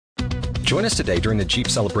Join us today during the Jeep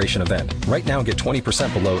Celebration event. Right now, get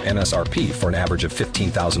 20% below MSRP for an average of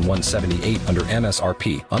 $15,178 under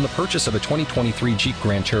MSRP on the purchase of a 2023 Jeep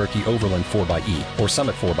Grand Cherokee Overland 4xE or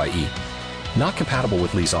Summit 4xE. Not compatible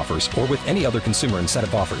with lease offers or with any other consumer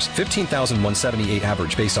incentive offers. $15,178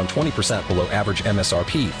 average based on 20% below average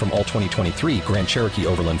MSRP from all 2023 Grand Cherokee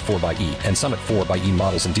Overland 4xE and Summit 4xE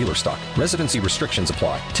models in dealer stock. Residency restrictions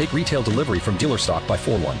apply. Take retail delivery from dealer stock by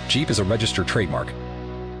 4/1. Jeep is a registered trademark.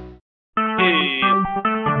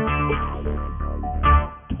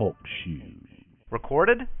 Talk shoes.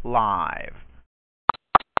 Recorded live.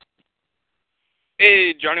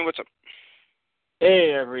 Hey, Johnny, what's up?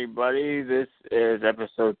 Hey, everybody. This is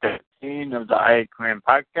episode 13 of the Iacommand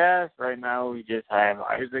podcast. Right now, we just have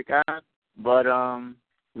Isaac on, but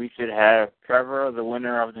we should have Trevor, the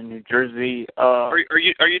winner of the New Jersey. Are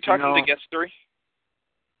you talking to guest 3?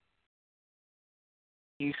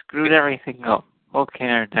 You screwed everything up.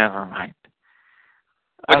 Okay, never mind.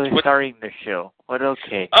 I was starting the show, but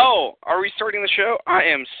okay. Oh, are we starting the show? I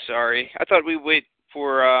am sorry. I thought we'd wait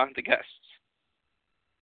for the guests.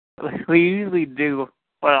 We usually do,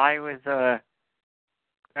 but I was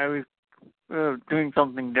doing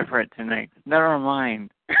something different tonight. Never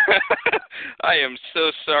mind. I am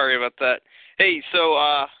so sorry about that. Hey,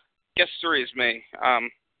 so guest 3 is me.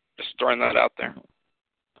 Just throwing that out there.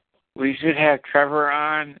 We should have Trevor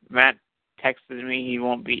on. Matt texted me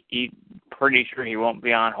he's pretty sure he won't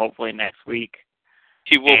be on, hopefully next week.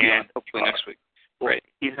 He will be on, hopefully next week. Right.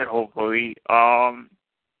 He said hopefully.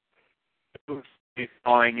 He's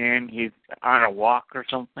calling in. He's on a walk or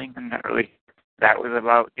something. I'm not really. That was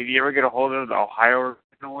about. Did you ever get a hold of the Ohio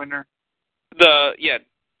winner? Yeah,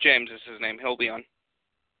 James is his name. He'll be on.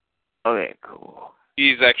 Okay, cool.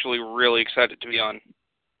 He's actually really excited to be on.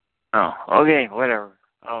 Oh, okay, whatever.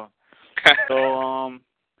 Oh, so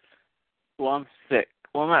well, I'm sick.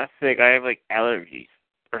 Well, I'm not sick. I have like allergies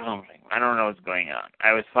or something. I don't know what's going on.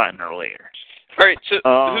 I was fine earlier. All right, so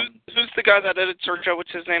who's the guy that edits our show?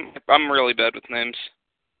 What's his name? I'm really bad with names.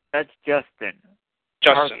 That's Justin.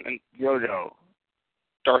 Justin and Jodo.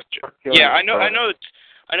 Darth Jodo. Yeah, I know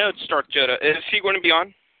it's Darth Jodo. Is he going to be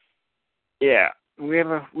on? Yeah, we have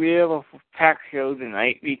a packed show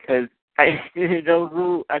tonight because I didn't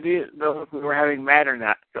know if we were having Matt or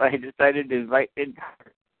not, so I decided to invite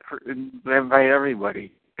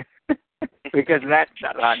everybody because Matt's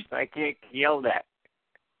not on, so I can't yell that.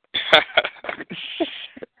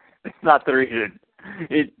 That's not the reason.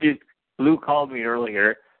 It just Lou called me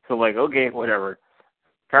earlier, so I'm like, okay, whatever.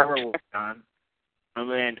 Trevor will be on,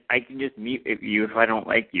 and then I can just mute you if I don't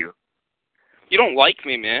like you. You don't like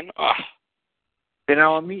me, man. Ugh. Then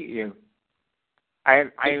I'll mute you.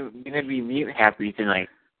 I'm gonna be mute happy tonight.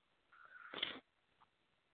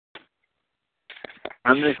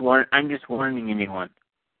 I'm just warning anyone.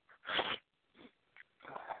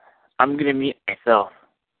 I'm gonna mute myself.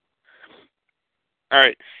 All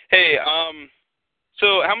right. Hey,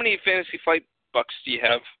 so how many Fantasy Flight bucks do you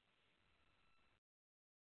have?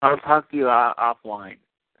 I'll talk to you offline.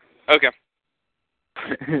 Okay.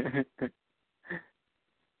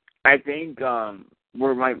 I think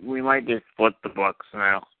we might just split the bucks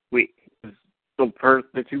now.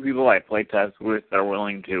 The two people I play test with are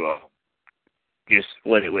willing to just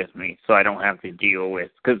split it with me, so I don't have to deal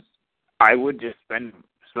with. Because I would just spend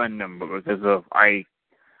them, but because of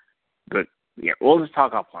But yeah, we'll just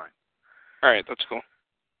talk offline. All right, that's cool.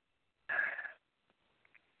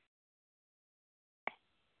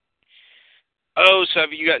 Oh, so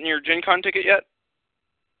have you gotten your Gen Con ticket yet?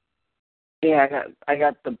 Yeah, I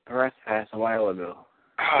got the press pass a while ago.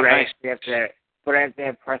 Oh, but nice. I have to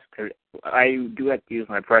have press. I do have to use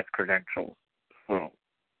my press credentials. So,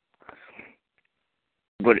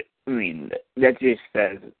 but I mean, that just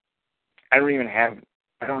says I don't even have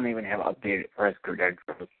updated press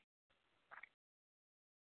credentials.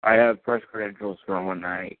 I have press credentials from when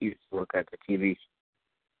I used to work at the TV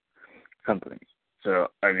company.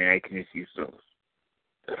 So, I mean, I can just use those.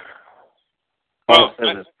 All it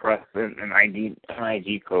says is press an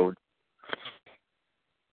ID code.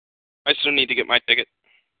 I still need to get my ticket.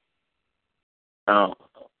 Oh.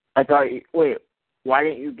 I thought, wait, why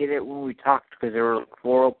didn't you get it when we talked? Because there were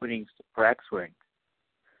 4 openings for X-Wing.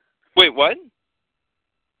 Wait, what?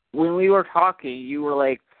 When we were talking, you were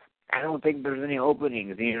like, I don't think there's any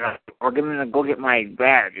openings. We're going to go get my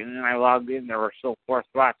badge. And then I logged in. There were still 4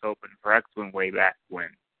 spots open for X-Wing way back when.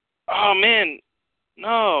 Oh, man.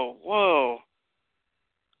 No. Whoa.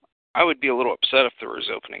 I would be a little upset if there was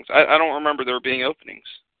openings. I don't remember there being openings.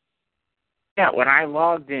 Yeah, when I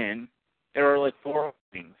logged in, there were like 4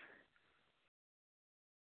 openings.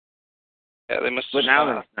 Yeah, they must But have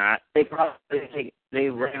now stopped. it's not. They probably they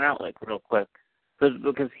ran out like real quick.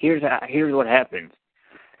 Because here's what happens.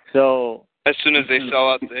 So As soon as they sell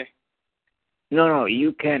out, they... No,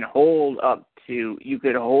 you can hold up to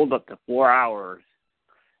 4 hours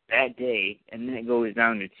that day, and then it goes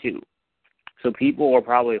down to 2. So people were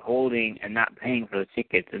probably holding and not paying for the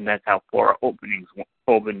tickets, and that's how 4 openings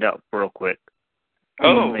opened up real quick.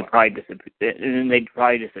 And then they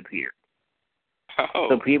probably disappeared. Oh.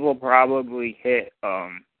 So people probably hit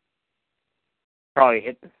the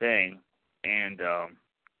thing, and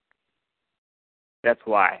that's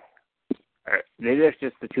why. Maybe it's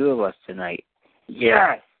just the 2 of us tonight.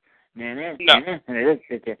 Yes. No,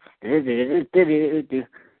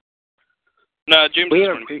 James is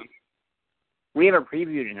one. We have a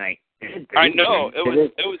preview tonight. I know.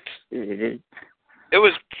 It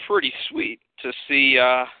was pretty sweet to see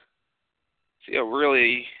a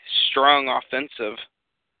really strong offensive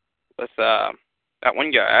with that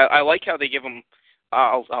one guy. I like how they give him.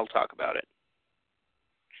 I'll talk about it.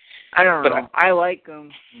 I don't know. I like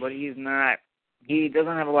him, but he's not. He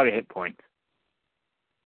doesn't have a lot of hit points.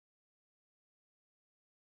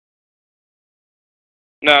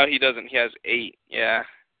 No, he doesn't. He has 8. Yeah,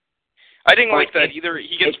 I didn't like that either.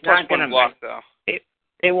 He gets plus 1 block though.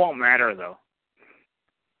 It won't matter though.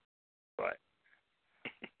 But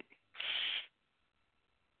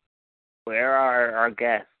where are our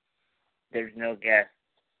guests? There's no guests.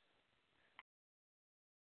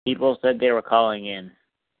 People said they were calling in.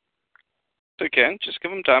 It's okay. Just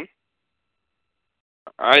give him time.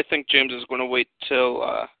 I think James is going to wait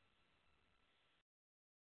till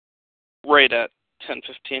right at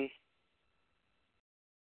 10:15.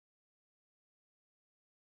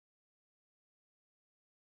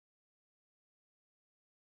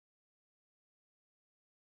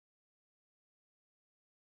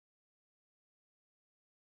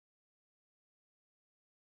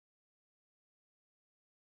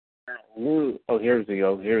 Lou. Oh, here's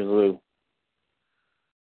Lou. Here's Lou.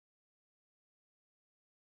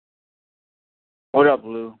 What up,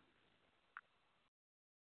 Lou?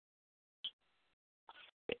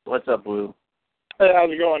 What's up, Lou? Hey,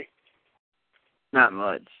 how's it going? Not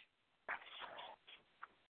much.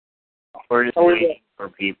 We're just waiting for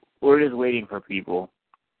people. We're just waiting for people.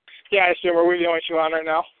 Yeah, I assume we're the only 2 on right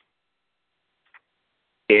now.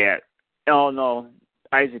 Yeah. Oh, no.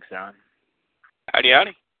 Isaac's on. Howdy,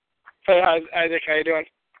 howdy. Hey, Isaac, how you doing?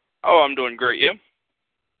 Oh, I'm doing great. You?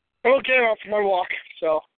 I'm okay. I'm out for my walk,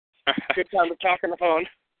 so good time to talk on the phone.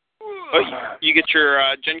 Oh, you get your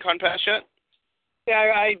Gen Con pass yet?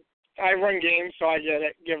 Yeah, I run games, so I get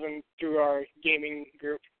it given through our gaming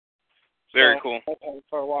group. Very cool. I've had it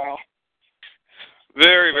for a while.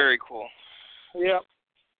 Very, very cool. Yep.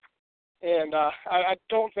 And I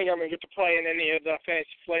don't think I'm going to get to play in any of the Fantasy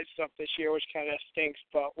Flight stuff this year, which kind of stinks,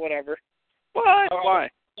 but whatever. What? Why?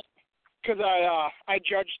 Because I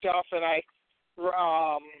judge stuff and I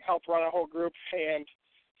help run a whole group, and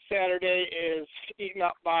Saturday is eaten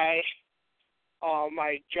up by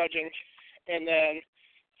my judging, and then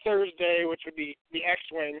Thursday, which would be the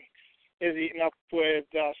X-Wing, is eaten up with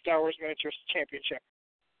Star Wars Miniatures Championship.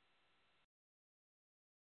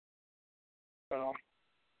 So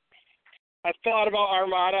I thought about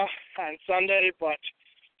Armada on Sunday, but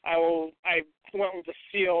I went with the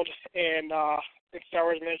Sealed and Star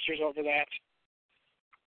Wars Miniatures over that.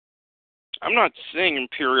 I'm not seeing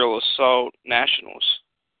Imperial Assault Nationals.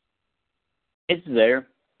 It's there.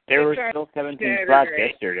 There were still 17 spots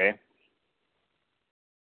yesterday.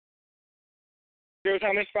 There was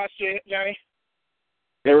how many spots, Johnny?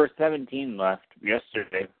 There were 17 left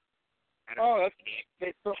yesterday. Oh,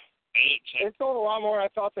 they sold a lot more than I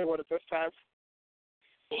thought they would at this time.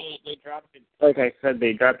 They dropped it. Like I said,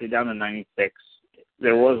 they dropped it down to 96.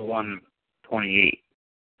 There was 128.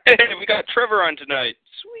 Hey, we got Trevor on tonight.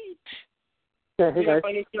 Sweet. Yeah, hey guys.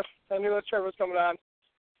 I knew that Trevor was coming on.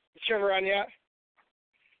 Is Trevor on yet?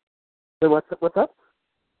 Hey, what's up?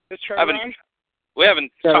 Is Trevor on? We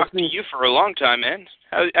haven't talked to you for a long time, man.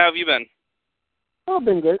 How have you been? Oh,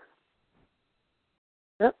 been good.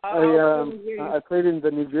 Yep, I played in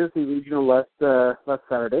the New Jersey regional last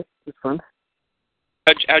Saturday. It was fun.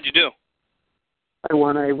 How'd you do? I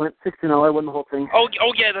won. I went 6-0. I won the whole thing. Oh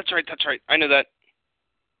yeah, that's right. I know that.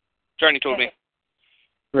 Johnny told me.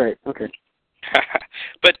 Right. Okay.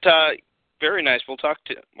 But very nice. We'll talk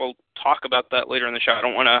about that later in the show. I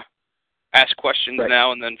don't want to ask questions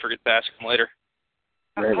now and then forget to ask them later.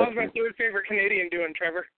 Right, how's my third favorite Canadian doing,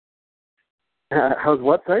 Trevor? How's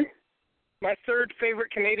what, sorry? My third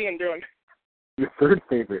favorite Canadian doing. Your third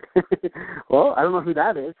favorite? Well, I don't know who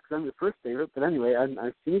that is because I'm your first favorite. But anyway, I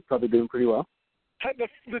assume he's probably doing pretty well.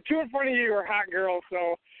 the two in front of you are hot girls,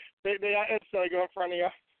 so they instantly go in front of you.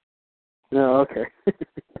 No, okay.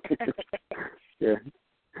 Yeah.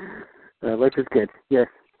 Life is good. Yes.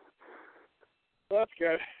 Well, that's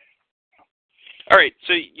good. All right,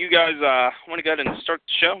 so you guys want to go ahead and start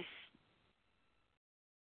the show?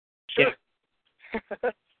 Sure.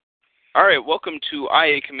 All right, welcome to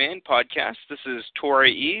Iacommand podcast. This is Torre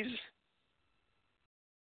Ease,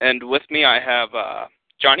 and with me I have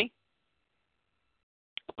Johnny.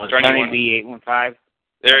 Johnny B815.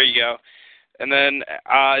 There you go. And then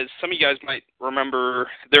some of you guys might remember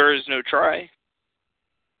There Is No Try.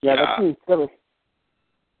 Yeah, that's me, Trevor.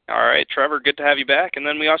 All right, Trevor, good to have you back. And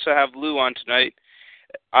then we also have Lou on tonight.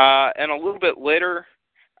 And a little bit later,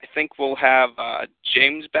 I think we'll have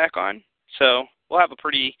James back on. So we'll have a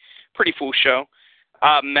pretty full show.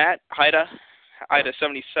 Matt,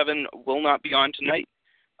 Ida77 will not be on tonight.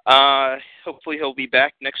 Hopefully he'll be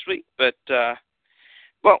back next week. But,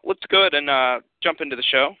 well, let's go ahead and jump into the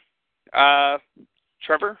show.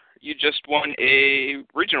 Trevor, you just won a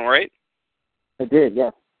regional, right? I did,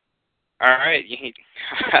 yeah. All right.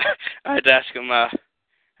 I had to ask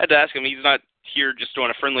him. He's not here just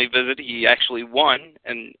doing a friendly visit. He actually won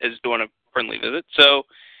and is doing a friendly visit. So,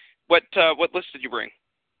 what list did you bring?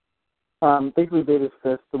 Basically, Vader's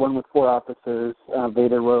Fist, the one with 4 officers,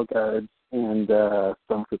 Vader, Royal Guards, and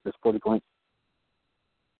Stormtroopers, 40 points.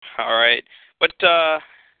 All right. But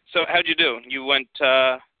so how'd you do? You won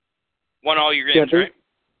all your games, right?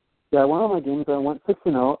 Yeah, I won all my games. I went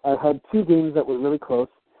 6-0. I had 2 games that were really close.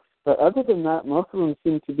 But other than that, most of them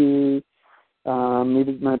seemed to be,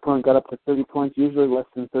 maybe my opponent got up to 30 points, usually less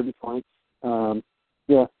than 30 points.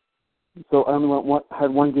 Yeah. So I only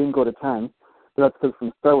had 1 game go to time. But that's because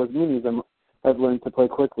from Star Wars Minis, I've learned to play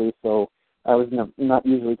quickly, so I was not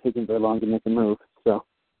usually taking very long to make a move. So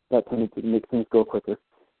that tended to make things go quicker.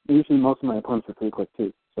 Usually most of my opponents are pretty quick,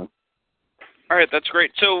 too. So. All right, that's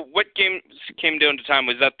great. So what games came down to time?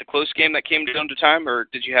 Was that the close game that came down to time, or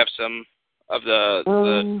did you have some of the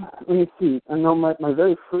Let me see. I know my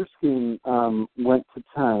very first game went to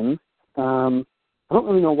time. I don't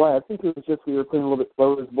really know why. I think it was just we were playing a little bit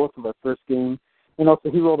slow. It was both of our first game. And also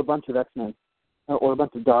he rolled a bunch of X-Men, or a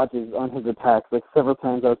bunch of dodges on his attacks. Like several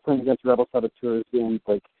times I was playing against Rebel Saboteurs and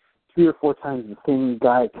like 3 or 4 times the same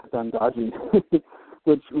guy kept on dodging,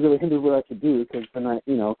 which really hindered what I could do because then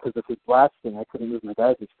because of his blasting, I couldn't move my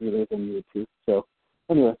guys as freely as I needed to. So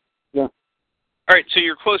anyway, yeah. All right, so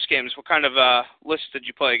your close games, what kind of list did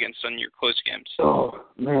you play against on your close games? Oh,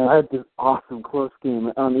 man, I had this awesome close game.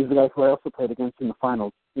 He's the guy who I also played against in the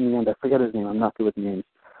finals. In the end, I forget his name. I'm not good with names.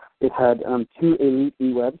 It had 2 elite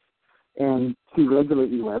E-Webs and 2 regular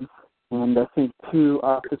E-Webs, and I think 2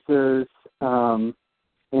 officers, and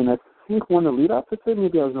I think 1 elite officer.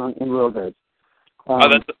 Maybe I was wrong, in Royal Guards.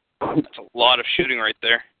 That's a lot of shooting right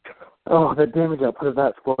there. Oh, the damage output of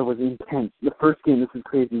that score was intense. The first game, this is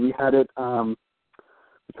crazy. We had it,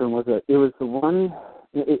 which one was it? It was the one,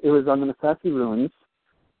 it was on the Massassi Ruins.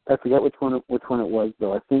 I forget which one it was,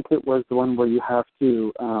 though. I think it was the one where you have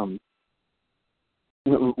to,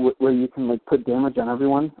 where you can, like, put damage on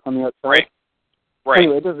everyone on the outside. Right.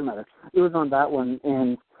 Anyway, it doesn't matter. It was on that one,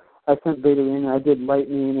 and I sent Vader in, and I did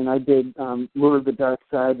Lightning, and I did Lord of the Dark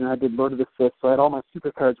Side, and I did Lord of the Sith, so I had all my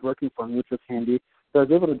super cards working for me, which was handy. So I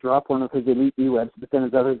was able to drop one of his elite E-Webs, but then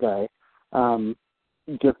his other guy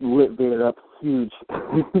just lit Vader up huge.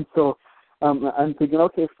 So I'm thinking,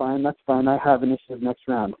 okay, fine, that's fine. I have initiative next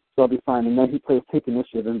round, so I'll be fine. And then he plays Take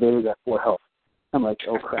Initiative, and Vader got 4 health. I'm like,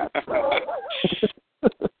 oh, crap.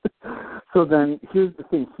 So then here's the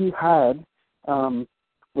thing. He had,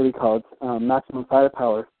 maximum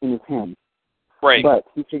firepower in his hand. Right. But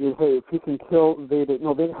he figured, hey, if he can kill Vader,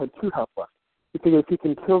 Vader had 2 health left. He figured if he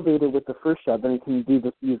can kill Vader with the first shot, then he can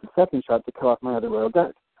use the second shot to kill off my other Royal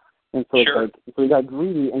Guard. And so sure. So he got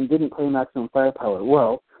greedy and didn't play maximum firepower.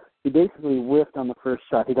 Well, he basically whiffed on the first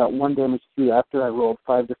shot. He got 1 damage through after I rolled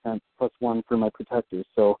 5 defense plus 1 for my protectors.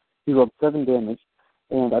 So he rolled 7 damage,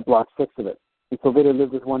 and I blocked 6 of it. And so Vader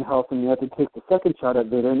lived with 1 health, and you had to take the second shot at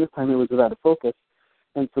Vader, and this time it was without a focus.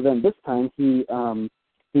 And so then this time he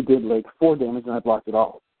did like 4 damage, and I blocked it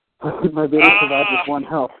all. My Vader survived with 1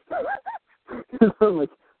 health. So I'm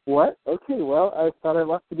like, what? Okay, well, I thought I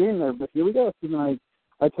lost the game there, but here we go. So then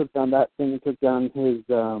I took down that thing and took down his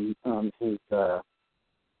Royal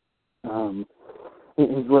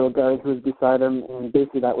Guard who was beside him, and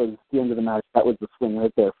basically that was the end of the match. That was the swing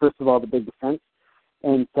right there. First of all, the big defense,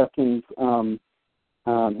 and second,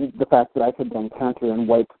 the fact that I could then counter and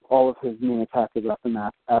wipe all of his main attackers off the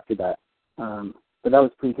map after that. But that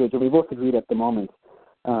was pretty good. We both agreed at the moment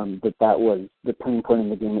that was the turning point in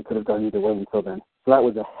the game. It could have gone either way until then. So that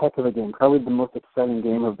was a heck of a game. Probably the most exciting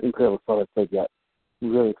game of Imperial Assault I've played yet.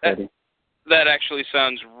 Really exciting. That actually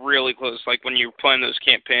sounds really close, like when you're playing those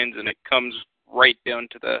campaigns and it comes right down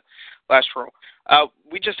to the last roll.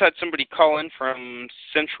 We just had somebody call in from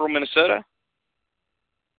central Minnesota.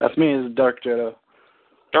 That's me, it's Dark Jedi.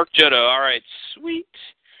 Dark Jedi, all right, sweet.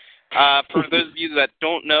 For those of you that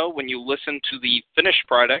don't know, when you listen to the finished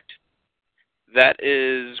product, that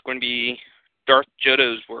is going to be Darth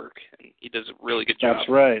Jedi's work, and he does a really good job. That's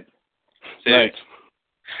right. So, right.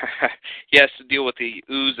 He has to deal with the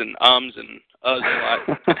oohs and ums and uhs a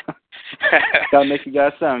lot. Gotta make you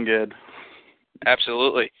guys sound good.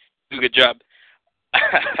 Absolutely. Do a good job.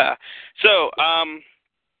 So,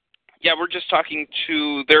 yeah, we're just talking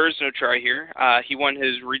to There Is No Try here. He won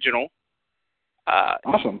his regional.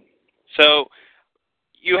 Awesome. So,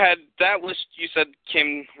 you had that list you said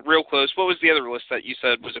came real close. What was the other list that you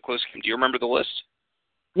said was a close game? Do you remember the list?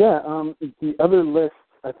 Yeah, the other list,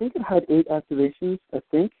 I think it had 8 activations, I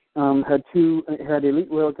think. It had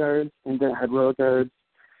Elite Royal Guards, and then it had Royal Guards.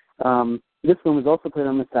 This one was also played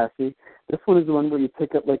on the Sassy. This one is the one where you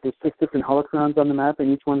pick up, like, there's 6 different holocrons on the map,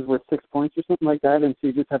 and each one's worth 6 points or something like that, and so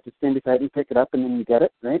you just have to stand beside and pick it up, and then you get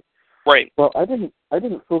it, right? Right. Well, I didn't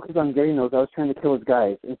focus on getting those. I was trying to kill his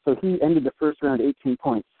guys, and so he ended the first round 18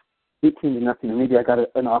 points, 18-0, and maybe I got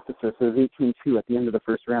an officer, so it was 18-2 at the end of the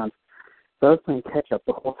first round. So I was playing catch-up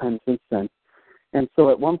the whole time since then. And so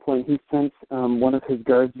at one point, he sent one of his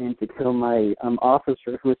guards in to kill my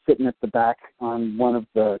officer who was sitting at the back on one of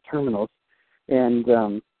the terminals, and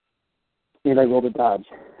I rolled a dodge.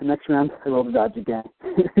 The next round, I rolled a dodge again.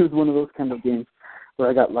 It was one of those kind of games where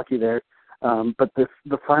I got lucky there. But the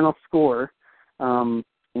final score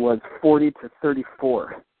was 40-34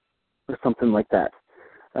 or something like that.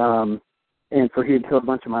 And so he had killed a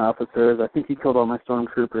bunch of my officers. I think he killed all my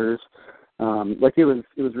stormtroopers.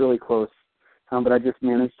 It was really close. But I just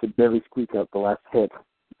managed to barely squeak out the last hit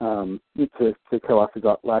to kill off his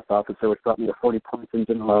last officer, which got me to 40 points and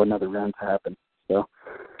didn't allow another round to happen. So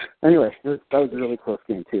anyway, that was a really close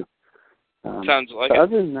game too. Sounds like it.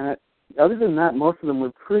 Other than that, most of them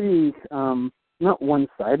were pretty not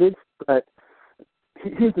one-sided, but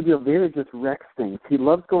here's the deal. Vader just wrecks things. He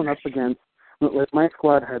loves going up against, like my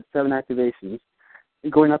squad had 7 activations.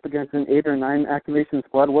 Going up against an 8 or 9 activation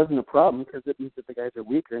squad wasn't a problem because it means that the guys are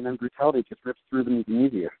weaker, and then brutality just rips through them even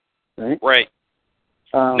easier, right? Right.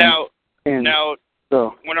 Go ahead.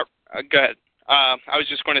 I was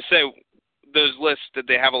just going to say, those lists, did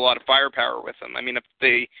they have a lot of firepower with them? I mean, if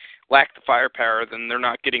they lack the firepower, then they're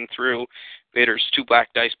not getting through Vader's 2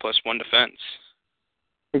 black dice plus 1 defense.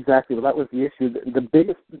 Exactly. Well, that was the issue. The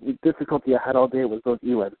biggest difficulty I had all day was those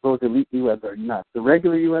E-webs. Those elite E-webs are nuts. The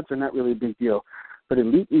regular E-webs are not really a big deal, but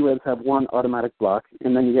elite E-webs have 1 automatic block,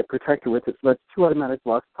 and then you get protector with it, so that's 2 automatic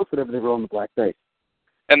blocks plus whatever they roll on the black dice.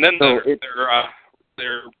 And then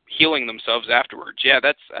they're healing themselves afterwards. Yeah,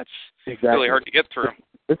 that's exactly. Really hard to get through.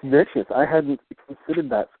 It's vicious. I hadn't considered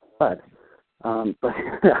that squad, but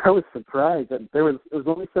I was surprised that it was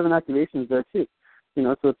only 7 activations there too.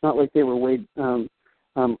 So it's not like they were way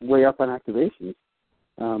up on activations.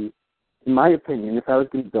 In my opinion, if I was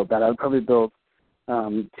going to build that, I would probably build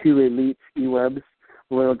 2 elite E-webs,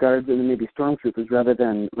 Royal Guards, and then maybe Stormtroopers rather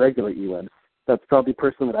than regular E-webs. That's probably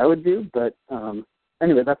personally what I would do, but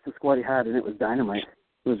anyway, that's the squad he had, and it was dynamite.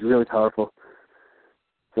 It was really powerful.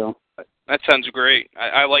 So that sounds great.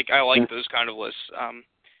 I like those kind of lists.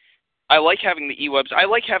 I like having the E-webs. I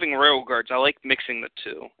like having Royal Guards. I like mixing the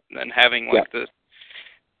 2, and then having the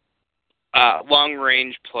long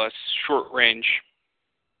range plus short range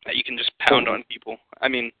that you can just pound on people.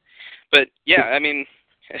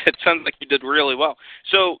 It sounds like you did really well.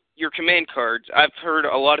 So your command cards, I've heard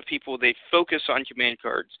a lot of people, they focus on command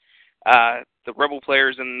cards. The Rebel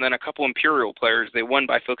players and then a couple Imperial players, they won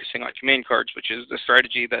by focusing on command cards, which is the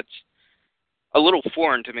strategy that's a little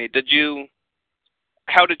foreign to me.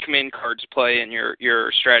 How did command cards play in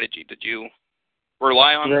your strategy? Did you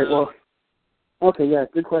rely on them? Well, okay, yeah,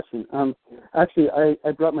 good question. Actually,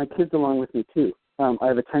 I brought my kids along with me too. I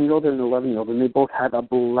have a 10-year-old and an 11-year-old, and they both had a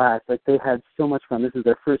blast. Like, they had so much fun. This is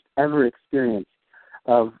their first ever experience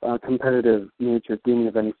of competitive miniature gaming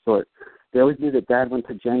of any sort. They always knew that Dad went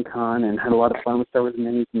to Gen Con and had a lot of fun with Star Wars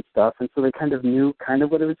minis and stuff, and so they kind of knew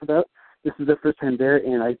what it was about. This is their first time there,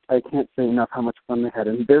 and I can't say enough how much fun they had,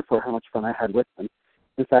 and therefore how much fun I had with them.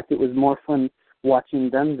 In fact, it was more fun watching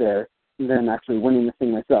them there than actually winning the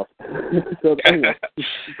thing myself. So anyway,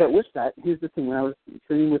 but with that, here's the thing. When I was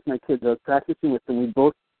training with my kids, I was practicing with them.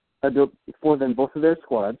 I built for them both of their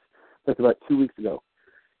squads, like about 2 weeks ago.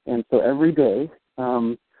 And so every day,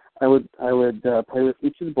 I would play with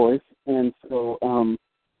each of the boys. And so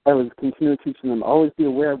I was continually teaching them, always be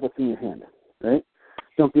aware of what's in your hand, right?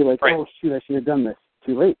 Don't be like, oh, shoot, I should have done this.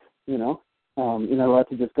 Too late, you know? You're not allowed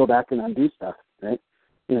to just go back and undo stuff, right?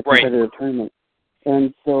 In a competitive tournament.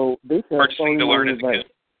 And so basically, I was following my own advice.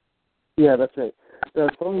 Yeah, that's right. So I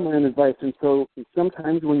was following my own advice, and so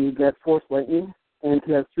sometimes when you get Force Lightning and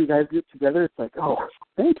he has 3 guys grouped together, it's like, oh,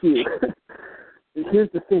 thank you.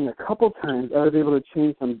 Here's the thing. A couple times I was able to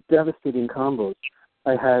change some devastating combos.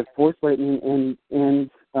 I had Force Lightning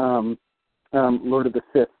and Lord of the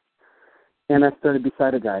Sith, and I started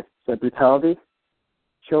beside a guy. So Brutality,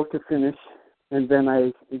 choke to finish, and then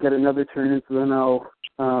I get another turn, and so then I'll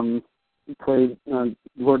play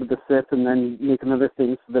Lord of the Sith and then make another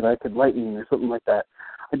thing so that I could lightning or something like that.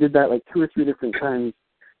 I did that like 2 or 3 different times,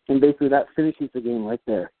 and basically that finishes the game right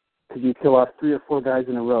there because you kill off 3 or 4 guys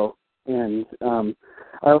in a row. And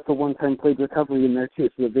I also one time played recovery in there too,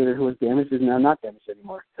 so the Vader who was damaged is now not damaged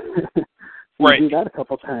anymore. So you do that a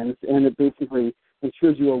couple times, and it basically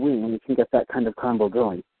ensures you a win when you can get that kind of combo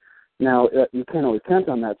going. Now, you can't always count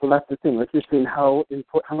on that, so that's the thing. Like you're saying, how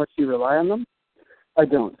much do you rely on them? I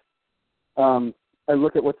don't. I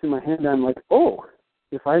look at what's in my hand and I'm like, oh,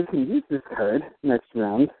 if I can use this card next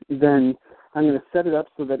round, then I'm going to set it up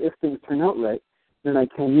so that if things turn out right, then I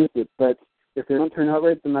can use it. But if they don't turn out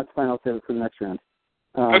right, then that's fine. I'll save it for the next round.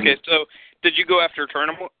 Okay, so did you go after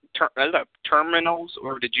terminals,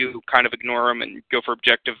 or did you kind of ignore them and go for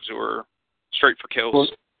objectives or straight for kills? Well,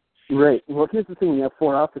 right. Well, here's the thing. When you have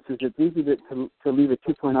 4 officers, it's easy to leave a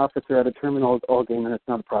 2-point officer at a terminal all game, and it's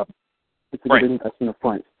not a problem. It's a good investment of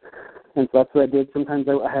points. And so that's what I did. Sometimes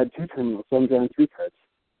I had 2 terminals, so I'm drawing 3 cards.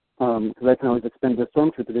 Because I can always expend the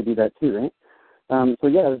Stormtrooper to do that too, right? So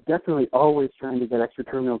yeah, I was definitely always trying to get extra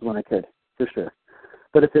terminals when I could, for sure.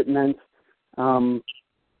 But if it meant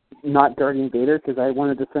not guarding Vader because I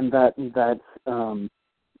wanted to send that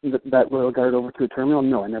Royal Guard over to a terminal,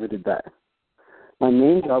 no, I never did that. My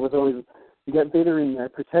main job was always to get Vader in there,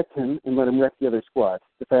 protect him, and let him wreck the other squad.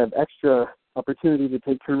 If I have extra opportunity to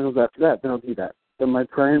take terminals after that, then I'll do that. But my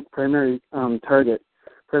primary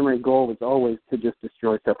goal was always to just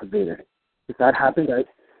destroy stuff with Vader. If that happened, I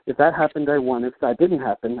won. If that didn't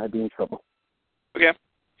happen, I'd be in trouble. Okay.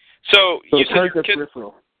 So you said cards your are kids.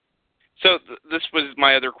 peripheral. So this was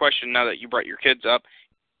my other question. Now that you brought your kids up,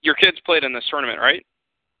 your kids played in this tournament, right?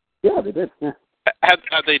 Yeah, they did. Yeah.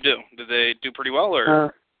 How'd they do? Did they do pretty well,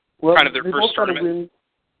 or kind of their first tournament?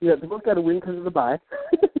 Yeah, they both got to win because of the bye.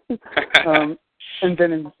 And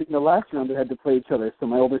then in the last round, they had to play each other. So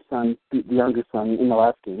my older son beat the younger son in the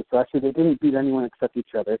last game. So actually, they didn't beat anyone except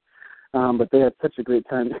each other. But they had such a great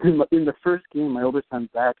time. In the first game, my older son,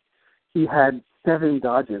 Zach, he had 7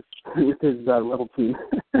 dodges with his rebel team.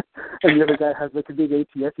 And the other guy has like a big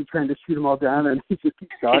ATS. He's trying to shoot them all down, and he just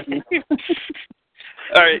keeps dodging.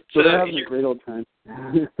 All right. So they're having a great old time.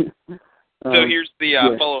 So here's the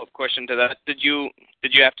follow-up question to that. Did you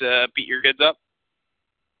have to beat your kids up?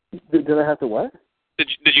 Did I have to what?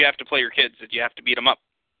 Did you have to play your kids? Did you have to beat them up?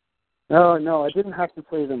 No, I didn't have to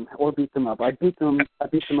play them or beat them up. I beat them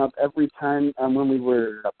up every time when we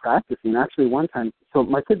were practicing. Actually, one time, so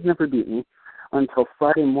my kids never beat me until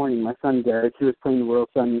Friday morning. My son Derek, he was playing the Royal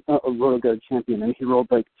Guard champion, and he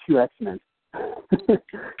rolled like 2 X-Men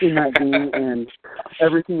in that game, and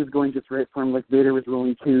everything was going just right for him. Like Vader was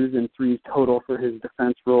rolling 2s and 3s total for his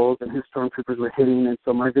defense rolls, and his Stormtroopers were hitting, and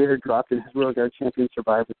so my Vader dropped, and his Royal Guard champion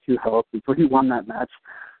survived with 2 health, and so he won that match.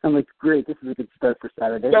 I'm like, great, this is a good start for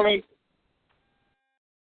Saturday.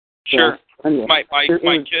 Sure. So, anyway, my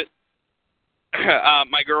kid,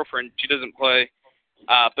 my girlfriend, she doesn't play.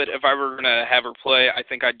 But if I were gonna have her play, I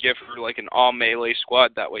think I'd give her like an all melee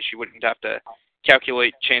squad. That way, she wouldn't have to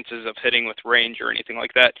calculate chances of hitting with range or anything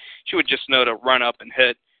like that. She would just know to run up and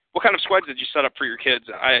hit. What kind of squads did you set up for your kids?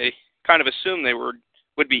 I kind of assumed they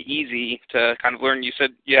would be easy to kind of learn. You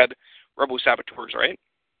said you had Rebel Saboteurs, right?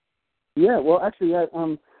 Yeah. Well, actually,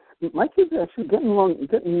 my kids are actually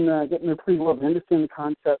getting there pretty well. They understand the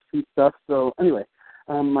concepts and stuff. So anyway,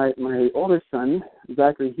 my older son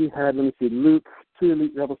Zachary, he had Luke, 2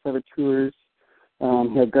 Elite Rebel Saboteurs.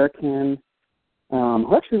 He had Garkan,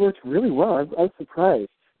 who actually worked really well. I was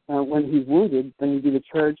surprised. When he's wounded, then you do the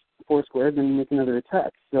charge 4 squared, then you make another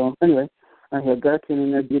attack. So anyway, I had Garkan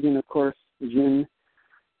in there, Gideon, of course, Jin,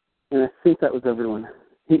 and I think that was everyone.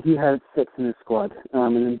 He had 6 in his squad.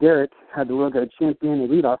 And then Derek had the Royal Guard champion,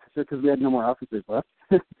 elite officer, because we had no more officers left.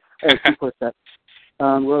 2 sets.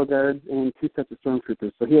 Royal Guards and 2 sets of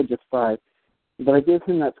Stormtroopers, so he had just 5. But I gave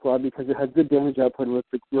him that squad because it had good damage output with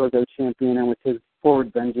the Royal Guard champion and with his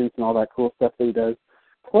forward vengeance and all that cool stuff that he does.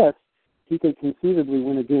 Plus, he could conceivably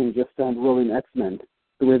win a game just on rolling X-Men,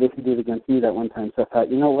 the way that he did against me that one time. So I thought,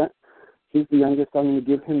 you know what? he's the youngest. I'm going to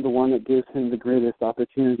give him the one that gives him the greatest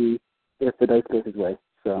opportunity if the dice go his way.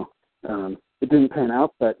 So it didn't pan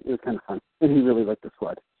out, but it was kind of fun. And he really liked the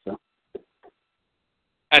squad. So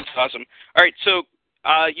that's awesome. All right, so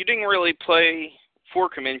you didn't really play 4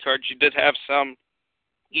 command cards. You did have some.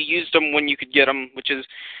 You used them when you could get them,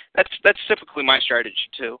 that's typically my strategy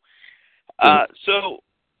too. So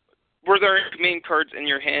were there any command cards in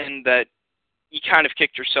your hand that you kind of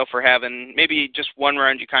kicked yourself for having? Maybe just one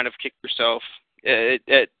round you kind of kicked yourself.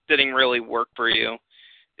 It didn't really work for you.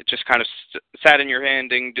 It just kind of sat in your hand,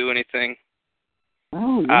 didn't do anything.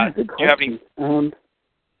 Oh, yeah, good question.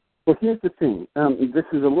 Well, here's the thing. This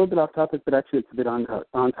is a little bit off topic, but actually it's a bit on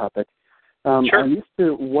topic. Sure. I used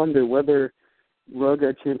to wonder whether Royal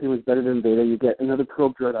Guard Champion was better than Beta. You get another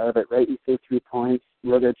probe droid out of it, right? You save 3 points.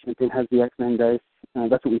 Royal Guard Champion has the X-Men dice.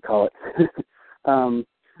 That's what we call it.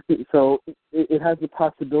 So it has the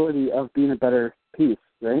possibility of being a better piece,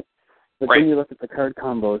 right? But then you look at the card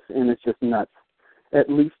combos, and it's just nuts. At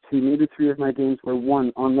least 2, maybe 3 of my games were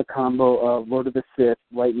won on the combo of Lord of the Sith,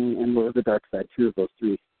 Lightning, and Lord of the Dark Side, 2 of those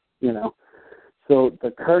 3, you know. So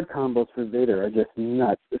the card combos for Vader are just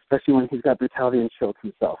nuts, especially when he's got Brutality and Choke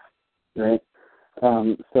himself, right?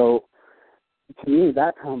 So to me,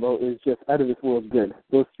 that combo is just out of this world good.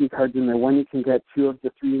 Those 3 cards in there, when you can get 2 of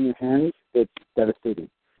the 3 in your hands, it's devastating.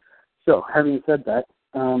 So having said that,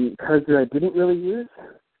 cards that I didn't really use,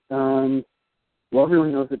 well,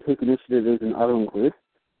 everyone knows that Take Initiative is an auto-include.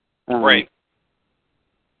 Right.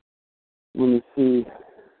 Let me see.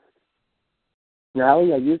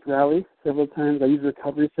 Rally, I used Rally several times. I used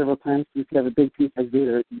Recovery several times. If you have a big piece like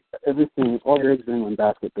Vader, everything, all your eggs are in one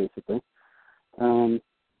basket, basically.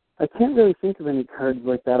 I can't really think of any cards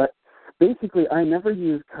like that. I never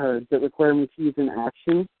use cards that require me to use an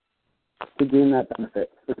action to gain that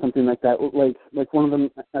benefit or something like that. Like one of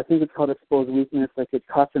them, I think it's called Expose Weakness. Like it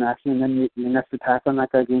costs an action and then your next attack on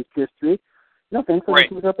that guy gains Pierce 3. No thanks, I'll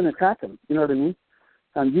just move up and attack him. You know what I mean?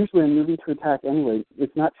 Usually I'm moving to attack anyway.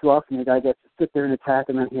 It's not too often the guy gets to sit there and attack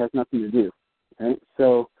and then he has nothing to do. Right?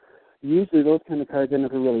 So usually those kind of cards I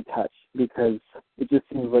never really touch because it just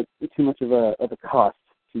seems like too much of a cost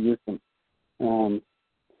to use them.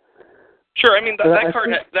 Sure, I mean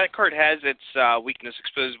that card has its weakness,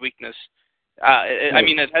 exposed weakness. I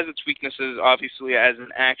mean, it has its weaknesses obviously as an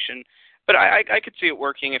action, but I could see it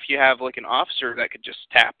working if you have like an officer that could just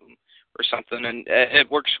tap him or something, and it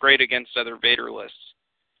works great against other Vader lists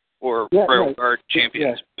or Royal Guard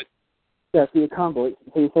champions. Yeah, see a combo.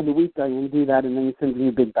 So you send the weak guy and do that, and then you send in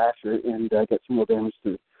a big basher and get some more damage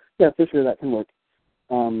through. Yeah, for sure that can work.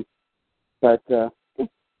 But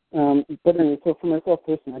anyway, so for myself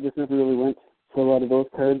personally, I just never really went for a lot of those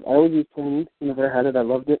cards. I always used planning. Whenever I had it, I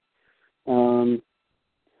loved it.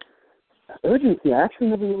 Urgency, I actually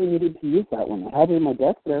never really needed to use that one. I had it in my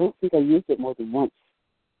deck, but I don't think I used it more than once.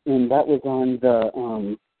 And that was on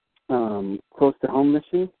the Close to Home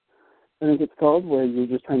mission, I think it's called, where you're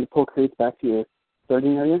just trying to pull crates back to your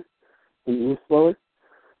starting area and move slower.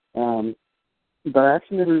 But I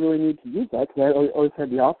actually never really needed to use that because I always had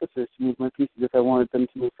the officers to move my pieces if I wanted them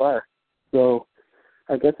to move fire. So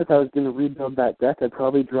I guess if I was going to rebuild that deck, I'd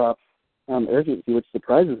probably drop Urgency, which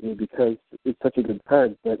surprises me because it's such a good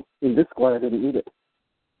card. But in this squad, I didn't need it.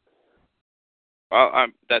 Well,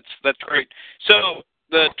 that's great. So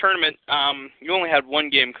the tournament, you only had one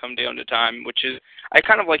game come down to time, which is, I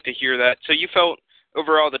kind of like to hear that. So you felt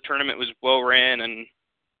overall the tournament was well ran and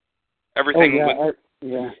everything.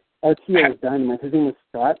 Our TO was dynamite. His name was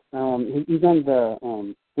Scott. He's on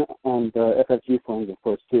the FFG forums, of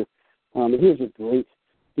course, too. He was just great.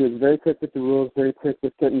 He was very quick with the rules, very quick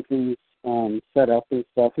with getting things set up and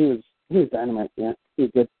stuff. He was dynamite. Yeah, he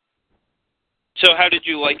was good. So how did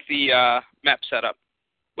you like the map setup?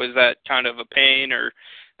 Was that kind of a pain, or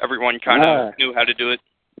everyone kind of knew how to do it?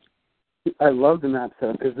 I love the map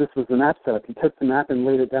setup because this was the map setup. He took the map and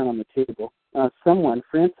laid it down on the table.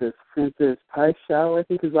 Francis Paishao, I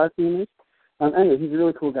think his last name is. Anyway, he's a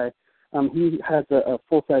really cool guy. He has a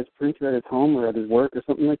full-size printer at his home or at his work or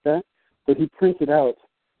something like that. But he printed out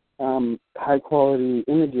high-quality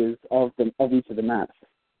images of each of the maps.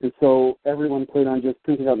 And so everyone played on just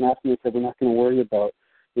printed out maps, and they said, we're not going to worry about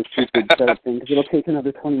this stupid setup thing because it'll take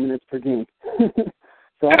another 20 minutes per game.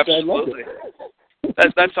 So I loved it.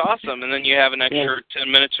 That's awesome. And then you have an extra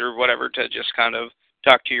 10 minutes or whatever to just kind of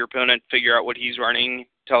talk to your opponent, figure out what he's running,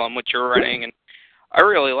 tell him what you're running, and I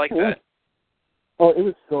really like that. Oh, it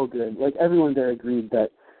was so good. Like, everyone there agreed that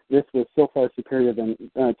this was so far superior than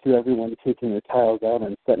to everyone taking their tiles out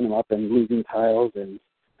and setting them up and losing tiles, and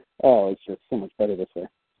it's just so much better this way.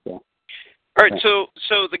 So. All right, so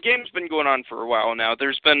the game's been going on for a while now.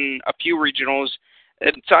 There's been a few regionals.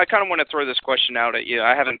 And so I kind of want to throw this question out at you.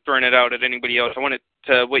 I haven't thrown it out at anybody else. I wanted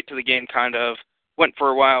to wait till the game kind of went for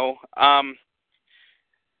a while.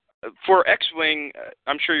 For X-Wing,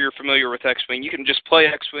 I'm sure you're familiar with X-Wing. You can just play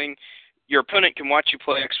X-Wing. Your opponent can watch you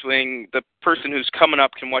play X-Wing. The person who's coming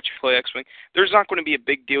up can watch you play X-Wing. There's not going to be a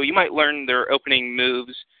big deal. You might learn their opening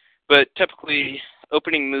moves, but typically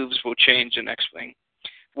opening moves will change in X-Wing.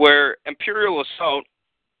 Where Imperial Assault,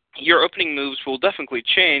 your opening moves will definitely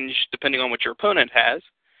change depending on what your opponent has.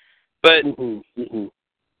 But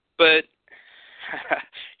but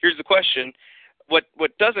here's the question.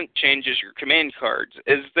 What doesn't change is your command cards.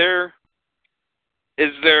 Is there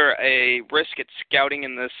a risk at scouting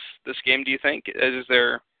in this game, do you think? Is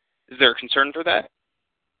there a concern for that?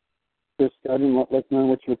 For scouting, like knowing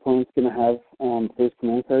what your opponent's going to have for his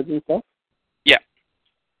command cards and stuff? Yeah.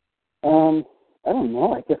 I don't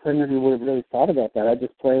know. I guess I never would have really thought about that. I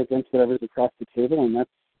just play against whatever's across the table, and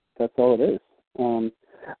that's all it is.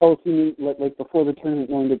 So you mean like before the tournament,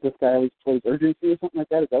 knowing that this guy always plays urgency or something like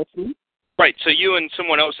that? Is that what you mean? Right. So you and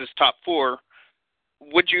someone else's top four,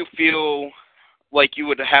 would you feel like you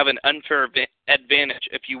would have an unfair advantage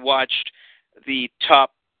if you watched the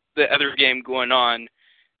other game going on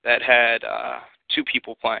that had two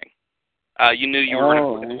people playing? You knew you were going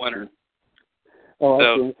to play the winner. Oh,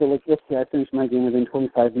 I see. So let's say I finish my game within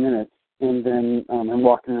 25 minutes, and then I'm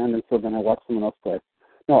walking around, and so then I watch someone else play.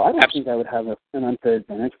 No, I don't think I would have an unfair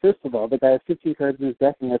advantage. First of all, the guy has 15 cards in his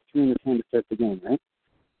deck and has 3 in his hand to start the game, right?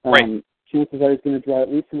 Right. Chances are he's going to draw at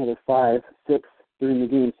least another 5, 6 during the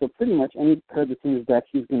game. So pretty much any card that's in his deck,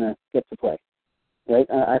 he's going to get to play, right?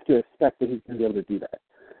 I have to expect that he's going to be able to do that.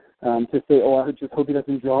 To say, I just hope he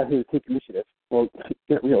doesn't draw his take initiative. Well,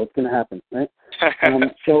 get real, it's going to happen, right?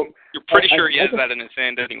 So you're pretty sure he has that in his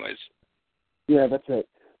hand anyways. Yeah, that's right.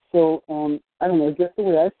 So, I don't know, I guess the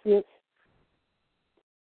way I see it...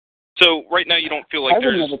 So, right now you don't feel like I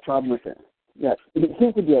wouldn't have a problem with it. Yeah,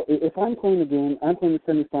 here's the deal. If I'm playing the game, I'm playing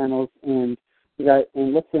the semifinals, and the guy,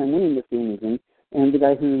 and let's say I'm winning this game even, and the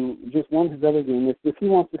guy who just won his other game, if he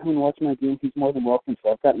wants to come and watch my game, he's more than welcome to.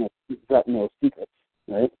 I've got no secrets,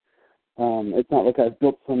 right? It's not like I've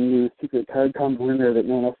built some new secret card combo in there that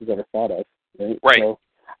no one else has ever thought of, right? Right. So,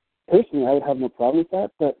 personally, I would have no problem with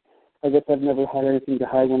that, but I guess I've never had anything to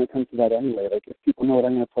hide when it comes to that anyway. Like, if people know what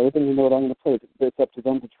I'm going to play, then they know what I'm going to play. It's up to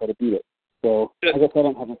them to try to beat it. So, I guess I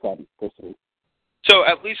don't have a problem, personally. So,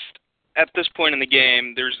 at least at this point in the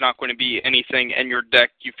game, there's not going to be anything in your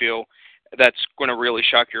deck you feel that's going to really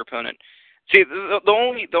shock your opponent. See, the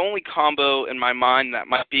only combo in my mind that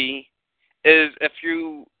might be is if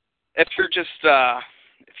you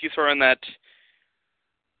throw in that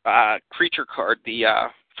creature card, the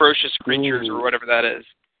ferocious creatures or whatever that is.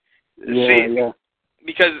 Yeah.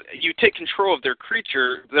 Because you take control of their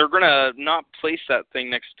creature, they're going to not place that thing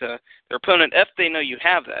next to their opponent if they know you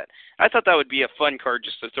have that. I thought that would be a fun card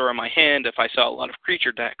just to throw in my hand if I saw a lot of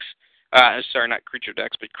creature decks. Sorry, not creature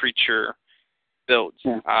decks, but creature builds.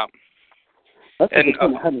 Yeah. That's a good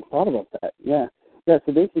point. I hadn't thought about that. Yeah. Yeah,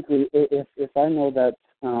 so basically, if I know that,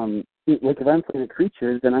 like if I'm playing a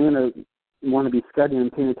creature, then I'm going to want to be studying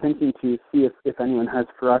and paying attention to see if anyone has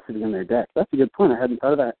ferocity in their deck. That's a good point. I hadn't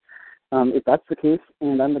thought of that. If that's the case,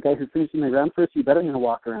 and I'm the guy who finishes my round first, you better going to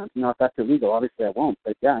walk around. If that's illegal, obviously I won't.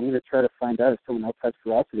 But yeah, I'm going to try to find out if someone else has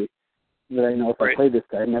ferocity, so that I know if I play this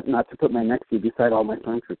guy, not to put my next to beside all my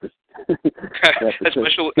stormtroopers.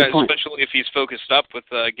 Especially if he's focused up with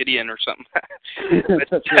Gideon or something.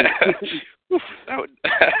 That's right.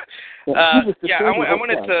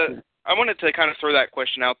 I wanted to kind of throw that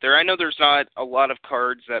question out there. I know there's not a lot of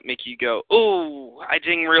cards that make you go, "Oh, I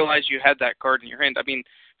didn't realize you had that card in your hand." I mean,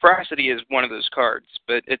 ferocity is one of those cards,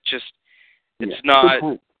 but it's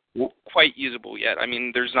not quite usable yet. I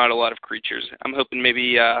mean, there's not a lot of creatures. I'm hoping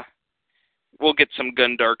maybe we'll get some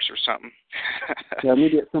Gundarks or something. Yeah,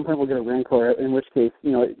 maybe at some point we'll get a Rancor, in which case,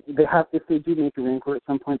 if they do make a Rancor at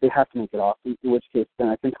some point, they have to make it awesome, in which case then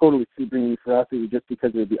I can totally see bringing ferocity just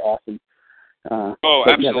because it would be awesome.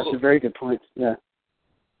 Absolutely. Yeah, that's a very good point, yeah.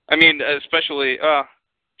 I mean, especially,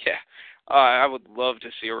 I would love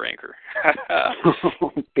to see a Rancor.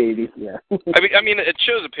 Baby, yeah. I mean, it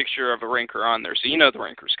shows a picture of a Rancor on there, so you know the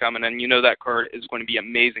Rancor's coming, and you know that card is going to be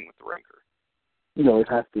amazing with the Rancor. No, it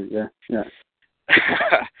has to, yeah.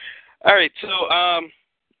 All right, so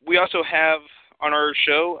we also have on our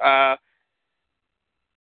show,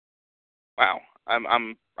 wow,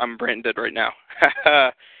 I'm brain dead right now.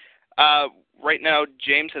 Right now,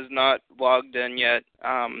 James has not logged in yet.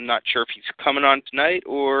 I'm not sure if he's coming on tonight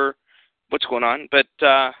or what's going on. But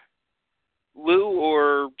Lou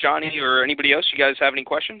or Johnny or anybody else, you guys have any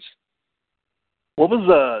questions? What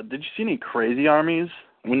was did you see any crazy armies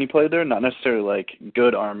when you play there? Not necessarily like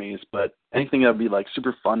good armies, but anything that would be like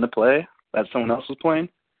super fun to play that someone else was playing?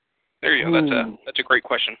 There you go. That's a great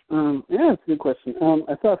question. Yeah, it's a good question.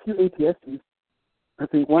 I saw a few ATSTs. I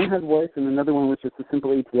think one had voice and another one was just a simple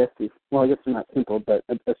ATST. Well, I guess they're not simple, but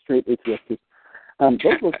a straight ATST.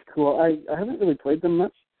 Both look cool. I haven't really played them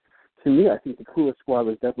much. To me, I think the coolest squad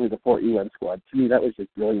was definitely the Fort UM squad. To me, that was just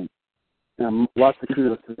brilliant. Lots of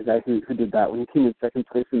kudos to the guy who did that. When he came in second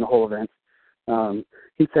place in the whole event,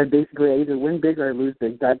 he said basically I either win big or I lose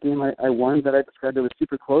big. That game I won that I described it was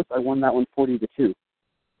super close. I won that one 40-2.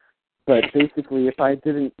 But basically, if I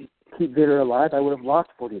didn't keep Vader alive, I would have lost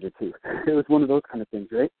 40-2. It was one of those kind of things,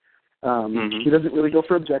 right? He doesn't really go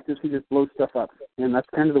for objectives. He just blows stuff up, and that's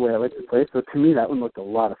kind of the way I like to play. So to me, that one looked a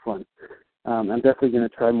lot of fun. I'm definitely going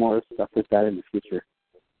to try more stuff like that in the future.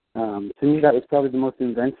 To me, that was probably the most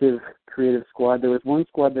inventive, creative squad. There was one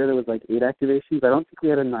squad there that was like 8 activations. I don't think we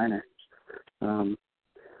had a 9er.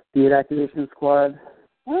 The 8 activation squad,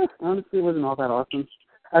 honestly, wasn't all that awesome.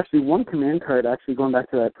 Actually, one command card, going back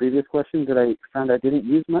to that previous question that I found I didn't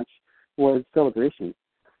use much, was Celebration.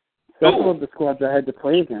 Several of the squads I had to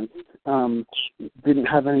play against didn't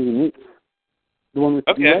have any uniques. The one with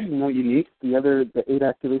Blood, no uniques. The 8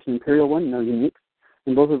 activation Imperial one, no uniques.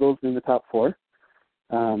 And both of those were in the top 4.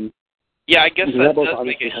 Yeah, I guess that does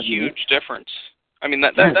make a huge difference. I mean,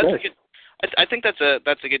 that's a good. I think that's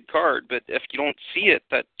a good card, but if you don't see it,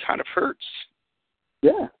 that kind of hurts.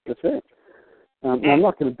 Yeah, that's right. I'm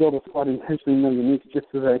not going to build a squad intentionally no uniques just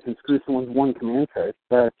so that I can screw someone's one command card.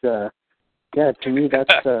 But yeah, to me, that's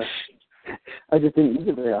I just didn't use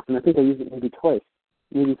it very often. I think I used it maybe twice,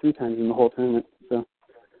 maybe 3 times in the whole tournament. So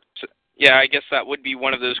yeah, I guess that would be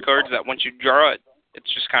one of those cards that once you draw it,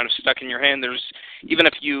 it's just kind of stuck in your hand. Even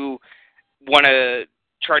if you want to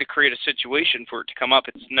try to create a situation for it to come up,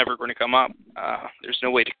 it's never going to come up. There's no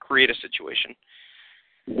way to create a situation.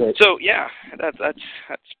 Right. So yeah, that's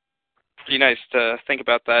pretty nice to think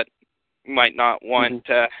about that. You might not want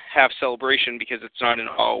to have Celebration because it's not an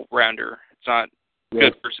all-rounder. It's not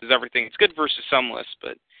good versus everything. It's good versus some lists,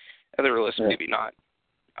 but other lists maybe not.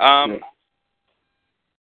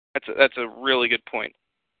 That's a really good point.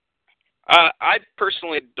 I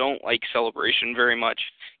personally don't like Celebration very much.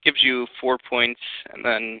 Gives you 4 points, and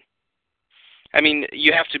then, I mean,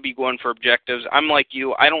 you have to be going for objectives. I'm like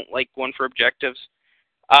you. I don't like going for objectives.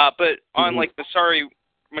 But on like Masari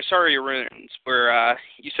Ruins, where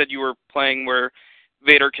you said you were playing where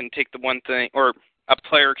Vader can take the one thing, or a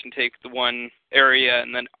player can take the one area,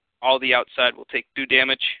 and then all the outside will take 2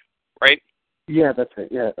 damage, right? Yeah, that's right.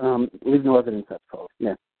 Yeah, leave no evidence, that's called.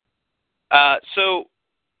 Yeah. So,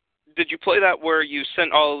 did you play that where you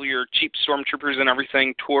sent all your cheap stormtroopers and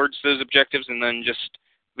everything towards those objectives, and then just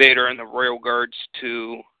Vader and the Royal Guards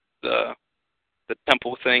to the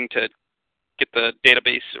temple thing to get the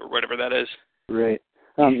database or whatever that is? Right.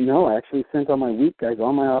 No, I actually sent all my weak guys,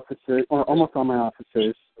 all my officers, or almost all my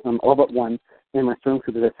officers, all but one, and my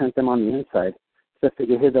stormtroopers. I sent them on the inside. So I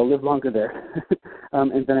figured, hey, they'll live longer there.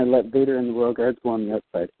 And then I let Vader and the Royal Guards go on the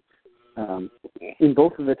outside. In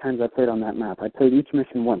both of the times I played on that map, I played each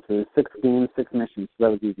mission once. There was 6 games, 6 missions, so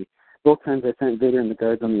that was easy. Both times I sent Vader and the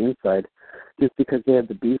Guards on the inside, just because they had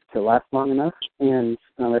the beef to last long enough. And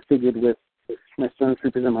I figured with my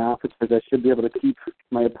stormtroopers and my officers, I should be able to keep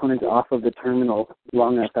my opponent off of the terminal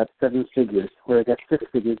long enough. That's 7 figures, where I got 6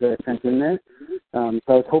 figures that I sent in there. So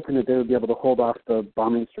I was hoping that they would be able to hold off the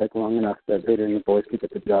bombing strike long enough that Vader and the boys could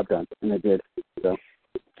get the job done, and they did. So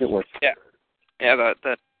it worked. Yeah,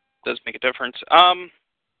 that does make a difference. All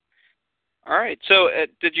right. So,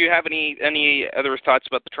 did you have any other thoughts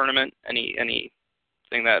about the tournament? Anything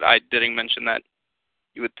that I didn't mention that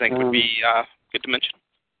you would think would be good to mention?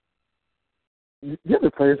 The other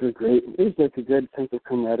players were great. It was like a good sense of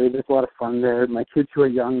camaraderie. There's a lot of fun there. My kids who are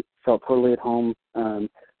young felt totally at home.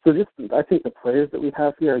 So I think the players that we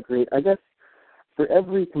have here are great. I guess for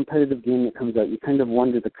every competitive game that comes out, you kind of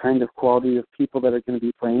wonder the kind of quality of people that are going to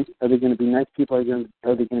be playing. Are they going to be nice people? Are they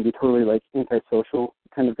going to be totally like antisocial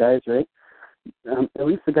kind of guys, right? At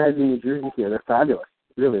least the guys in New Jersey here, they're fabulous.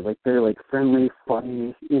 Really, like they're like friendly,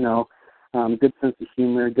 funny, good sense of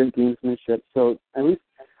humor, good gamesmanship. So at least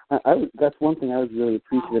that's one thing I was really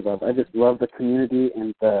appreciative of. I just love the community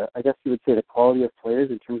and I guess you would say the quality of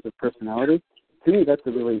players in terms of personality. To me, that's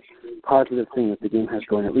a really positive thing that the game has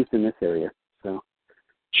going, at least in this area. So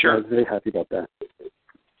sure. I was very happy about that.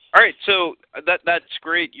 All right, so that's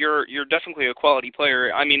great. You're definitely a quality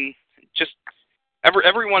player. I mean, just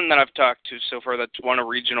everyone that I've talked to so far that's won a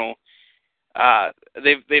regional,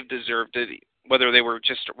 they've deserved it. Whether they were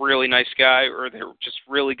just a really nice guy or they were just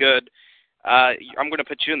really good, I'm going to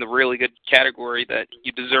put you in the really good category that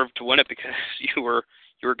you deserve to win it because you were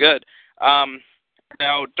good.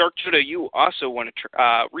 Now, Dark Judah, you also won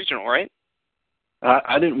a regional, right?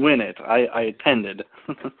 I didn't win it. I attended.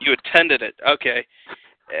 You attended it, okay.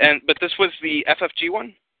 But this was the FFG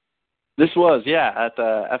one? This was, yeah, at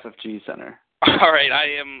the FFG Center. All right,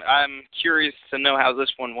 I'm curious to know how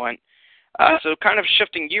this one went. So kind of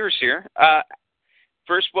shifting gears here.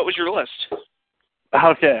 First, what was your list?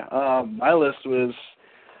 Okay, my list was,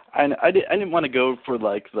 I didn't want to go for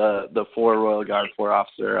like the 4 Royal Guard, 4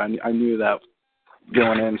 Officer. I knew that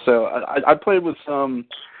going in, so I played with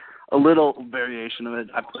a little variation of it.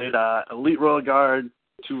 I played Elite Royal Guard,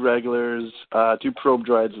 2 regulars, 2 probe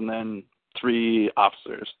droids, and then 3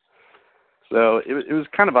 officers. So it was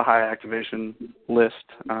kind of a high activation list,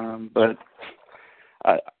 but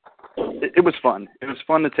it was fun. It was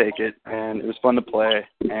fun to take it, and it was fun to play.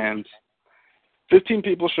 And 15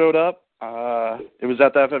 people showed up. It was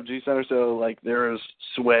at the FFG Center, so like there was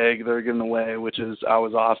swag they were giving away, which is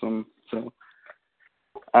always awesome. So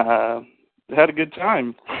had a good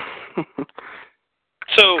time.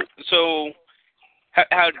 So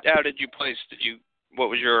how did you place? What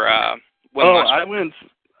was your win?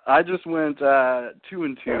 I just went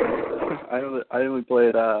 2-2. I only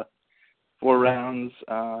played 4 rounds.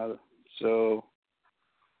 So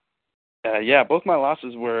yeah, both my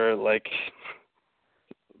losses were like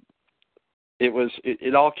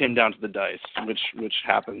it all came down to the dice, which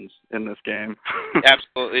happens in this game.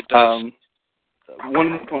 Absolutely, it does.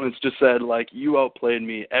 One of the opponents just said, like, you outplayed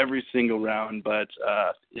me every single round, but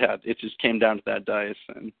yeah, it just came down to that dice,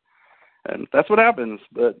 and that's what happens.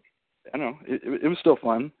 But I don't know, it was still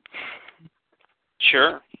fun.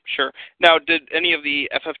 Sure. Now, did any of the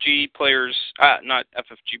FFG players, not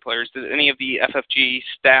FFG players, did any of the FFG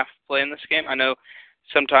staff play in this game? I know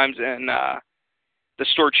sometimes in the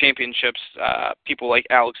store championships, people like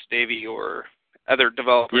Alex Davey or other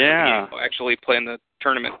developers actually play in the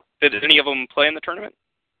tournament. Did any of them play in the tournament?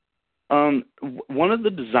 One of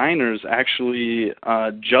the designers actually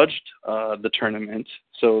judged the tournament,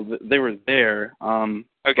 so they were there.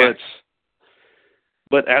 Okay.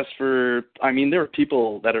 But as for, I mean, there were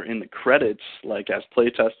people that are in the credits, like as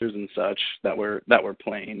playtesters and such, that were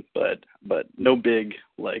playing, but no big,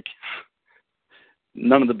 like,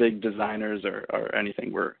 none of the big designers or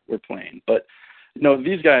anything were playing. But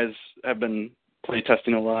these guys have been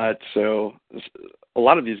playtesting a lot, so a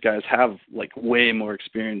lot of these guys have like way more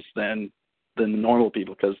experience than the normal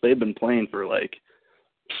people because they've been playing for like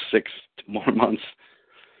 6 more months.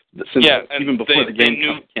 Since even before the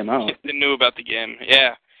game came out. They knew about the game,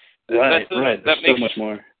 yeah. Right. That makes so much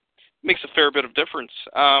more. Makes a fair bit of difference.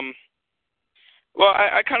 Well,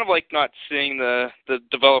 I kind of like not seeing the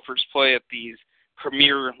developers play at these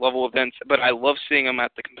premier level events, but I love seeing them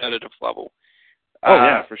at the competitive level. Oh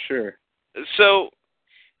yeah, for sure. So,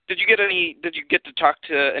 did you get to talk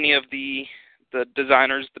to any of the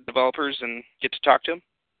designers, the developers, and get to talk to them?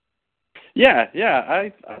 Yeah,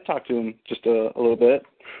 I talked to them just a little bit.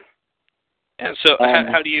 And so,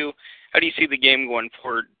 how do you see the game going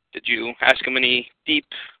forward? Did you ask them any deep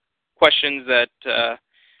questions that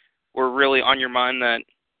were really on your mind that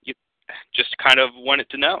you just kind of wanted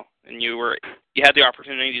to know, and you had the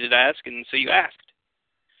opportunity to ask, and so you asked?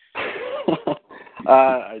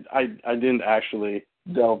 I didn't actually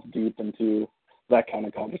delve deep into that kind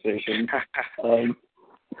of conversation. It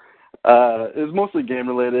was mostly game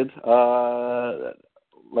related,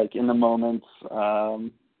 like in the moment,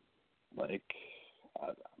 like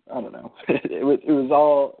I don't know. It was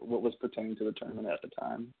all what was pertaining to the tournament at the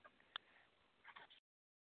time.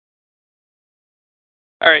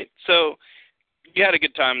 All right, so you had a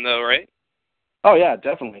good time though, right? Oh yeah,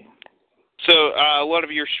 definitely. So a lot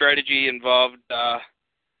of your strategy involved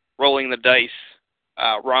rolling the dice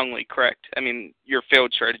wrongly, correct? I mean, your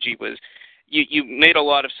failed strategy was you made a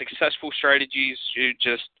lot of successful strategies. You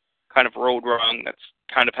just kind of rolled wrong. That's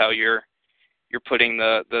kind of how you're putting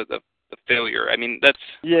the failure. I mean, that's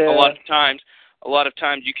a lot of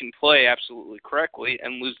times you can play absolutely correctly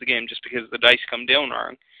and lose the game just because the dice come down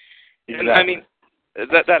wrong. Exactly. And I mean,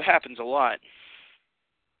 that happens a lot.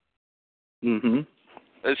 Mhm.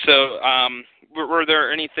 So, were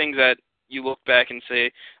there any things that you look back and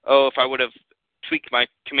say, oh, if I would have tweaked my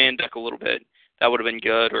command deck a little bit, that would have been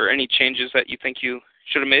good, or any changes that you think you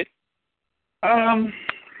should have made?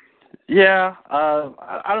 Yeah,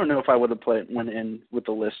 I don't know if I would have went in with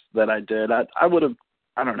the list that I did. I would have,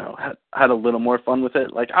 I don't know, had a little more fun with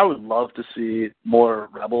it. Like, I would love to see more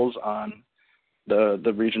Rebels on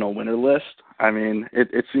the regional winner list. I mean,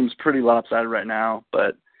 it seems pretty lopsided right now,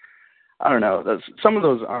 but I don't know. Some of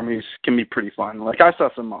those armies can be pretty fun. Like, I saw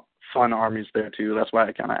some fun armies there too. That's why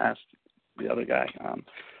I kind of asked the other guy.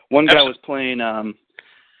 One guy was playing a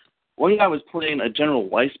General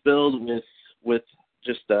Weiss build with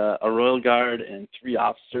just a Royal Guard and 3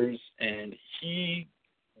 officers, and he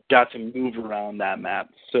got to move around that map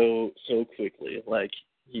so quickly. Like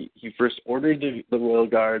he first ordered the Royal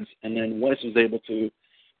Guards, and then Weiss was able to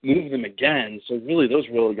move them again. So really, those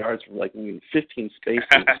Royal Guards were like moving 15 spaces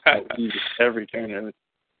every turn, and it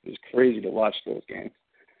was crazy to watch those games.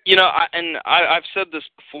 You know, I've said this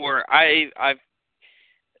before. I've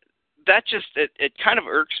that just it kind of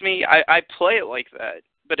irks me. I play it like that,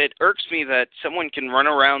 but it irks me that someone can run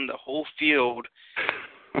around the whole field,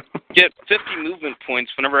 get 50 movement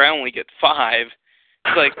points whenever I only get 5.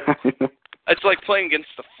 It's like playing against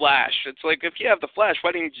the Flash. It's like, if you have the Flash,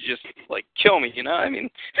 why didn't you just like kill me? You know, I mean,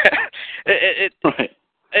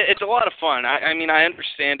 it's a lot of fun. I mean, I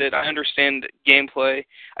understand it. I understand gameplay.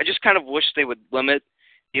 I just kind of wish they would limit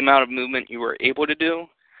the amount of movement you were able to do.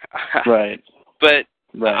 Right. But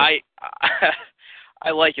right. I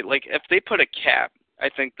like it. Like, if they put a cap, I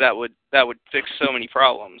think that would fix so many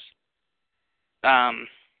problems.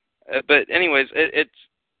 But anyways, it's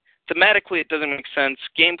thematically it doesn't make sense.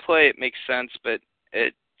 Gameplay it makes sense, but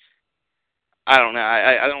I don't know.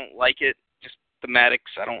 I don't like it. Just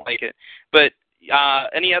thematics, I don't like it. But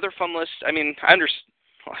any other fun lists? I mean,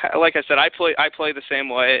 like I said, I play the same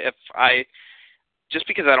way. Just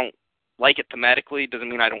because I don't like it thematically doesn't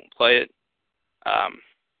mean I don't play it.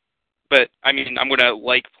 But I mean, I'm gonna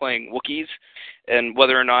like playing Wookiees, and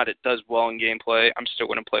whether or not it does well in gameplay, I'm still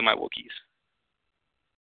gonna play my Wookiees.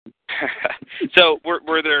 So,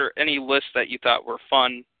 were there any lists that you thought were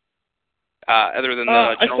fun, other than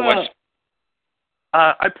the General West?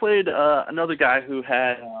 I played another guy who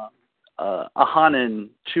had a Han and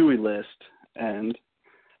Chewie list, and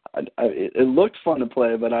it looked fun to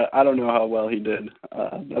play, but I don't know how well he did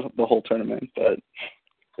the whole tournament. But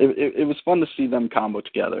it was fun to see them combo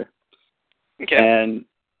together. Okay. And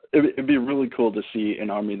it'd be really cool to see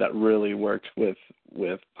an army that really worked with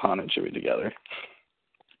Han and Chewie together.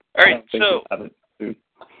 All right, so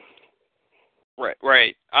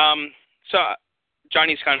right. So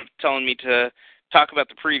Johnny's kind of telling me to talk about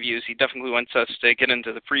the previews. He definitely wants us to get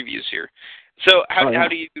into the previews here. So how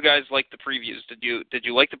do you guys like the previews? Did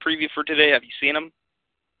you like the preview for today? Have you seen them?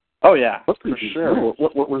 Oh yeah, for sure.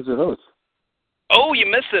 What was it? Those? Oh, you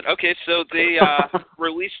missed it. Okay, so they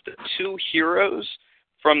released 2 heroes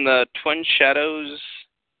from the Twin Shadows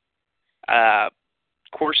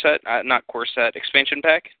expansion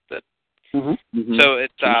pack. So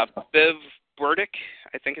it's Viv Burdick,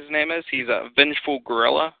 I think his name is. He's a vengeful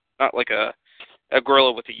gorilla, not like a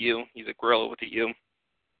gorilla with a U. He's a gorilla with a U.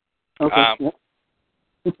 Okay.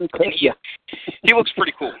 He looks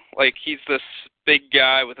pretty cool. Like, he's this big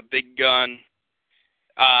guy with a big gun.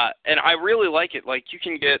 And I really like it. Like, you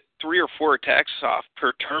can get 3 or 4 attacks off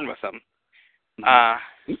per turn with him.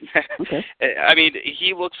 Okay. I mean,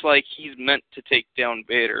 he looks like he's meant to take down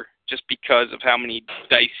Vader just because of how many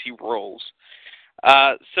dice he rolls.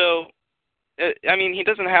 So, I mean, he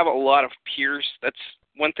doesn't have a lot of Pierce. That's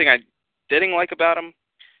one thing I didn't like about him.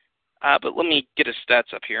 But let me get his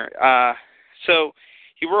stats up here. So,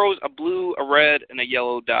 he rolls a blue, a red, and a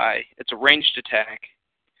yellow die. It's a ranged attack.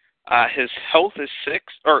 His health is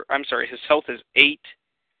 8.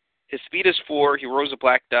 His speed is 4. He rolls a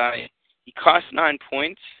black die. He costs 9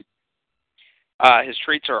 points. His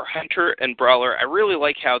traits are Hunter and Brawler. I really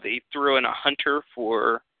like how they threw in a Hunter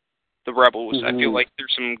for the Rebels. I feel like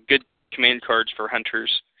there's some good command cards for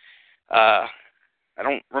Hunters. I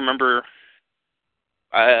don't remember.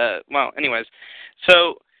 Well, anyways.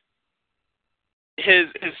 So, his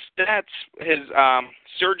stats, his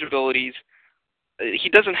surge abilities, he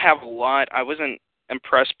doesn't have a lot. I wasn't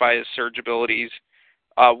impressed by his surge abilities.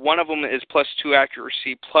 One of them is +2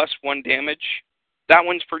 accuracy, +1 damage. That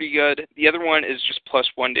one's pretty good. The other one is just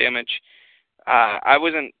 +1 damage. I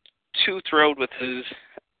wasn't too thrilled with his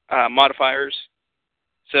modifiers.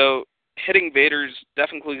 So hitting Vader's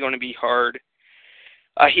definitely going to be hard.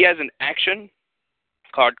 He has an action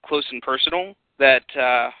called Close and Personal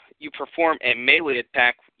that you perform a melee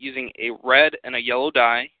attack using a red and a yellow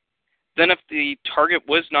die. Then if the target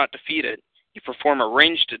was not defeated, you perform a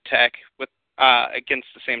ranged attack with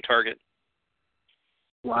against the same target.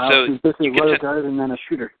 Wow, so this is a guard and then a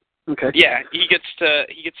shooter. Okay. Yeah, he gets to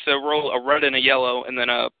roll a red and a yellow and then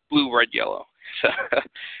a blue, red, yellow. So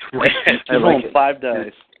I rolled 5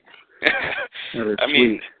 dice. I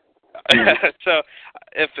mean, so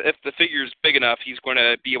if the figure is big enough, he's going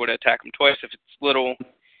to be able to attack him twice. If it's little,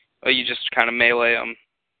 well, you just kind of melee him,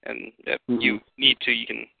 and if you need to, you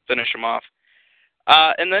can finish him off.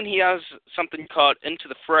 And then he has something called Into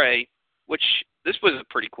the Fray, which this was a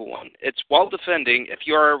pretty cool one. It's while defending, if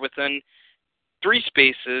you are within 3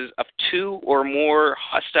 spaces of 2 or more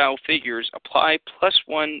hostile figures, apply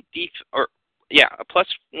 +1 a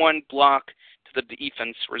 +1 block to the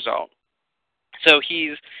defense result. So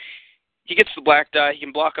he gets the black die. He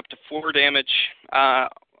can block up to 4 damage,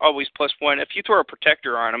 always +1. If you throw a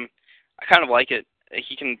protector on him, I kind of like it.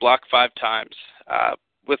 He can block 5 times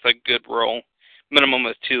with a good roll, minimum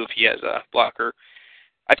of 2 if he has a blocker.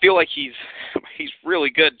 I feel like he's really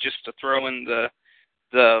good just to throw in the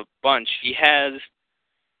bunch. He has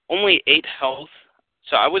only 8 health,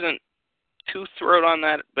 so I wasn't too thrilled on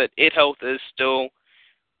that, but 8 health is still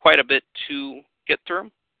quite a bit to get through.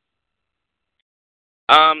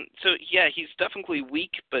 So yeah, he's definitely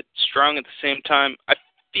weak but strong at the same time. I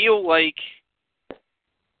feel like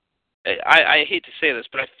I hate to say this,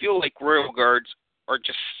 but I feel like Royal Guards are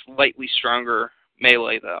just slightly stronger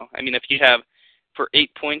melee, though. I mean, if you have, for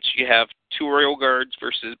 8 points, you have 2 Royal Guards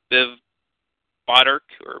versus Biv Bodark,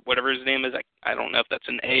 or whatever his name is. I don't know if that's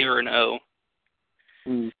an A or an O.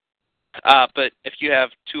 But if you have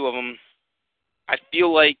 2 of them, I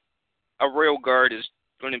feel like a Royal Guard is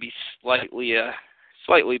going to be slightly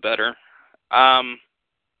better.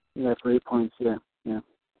 Yeah, for 8 points, yeah.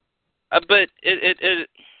 But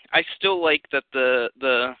I still like that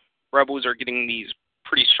the Rebels are getting these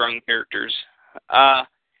pretty strong characters.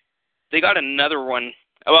 They got another one.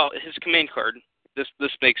 Well, his command card.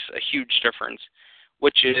 This makes a huge difference,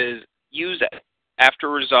 which is use after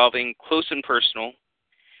resolving close and personal.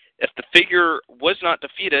 If the figure was not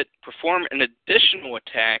defeated, perform an additional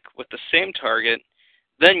attack with the same target.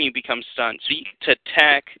 Then you become stunned. So you get to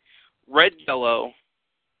attack red, yellow,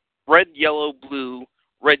 blue,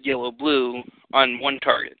 red, yellow, blue on one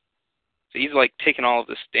target. So he's like taking all of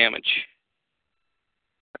this damage.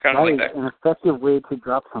 I kind of like that. That is an effective way to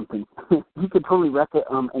drop something. He could totally wreck it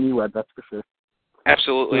any web, that's for sure.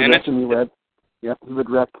 Absolutely. And any web. Yep, he would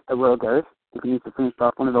wreck a Royal Guard. He needs to finish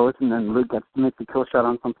off one of those, and then Luke gets to make the kill shot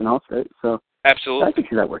on something else, right? So absolutely, I can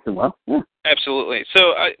see that working well. Yeah. Absolutely.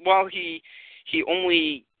 So while he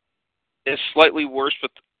only is slightly worse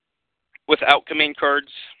without command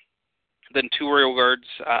cards than 2 Royal Guards,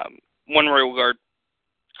 1 Royal Guard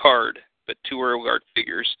card, but 2 Royal Guard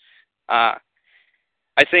figures.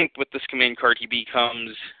 I think with this command card he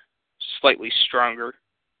becomes slightly stronger.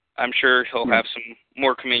 I'm sure he'll have some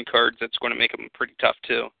more command cards that's going to make him pretty tough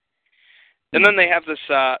too. And then they have this.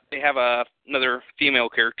 They have another female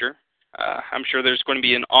character. I'm sure there's going to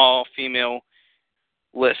be an all-female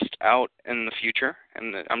list out in the future,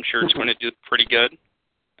 and I'm sure it's going to do pretty good.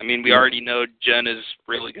 I mean, we already know Jen is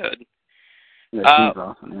really good. Yeah, she's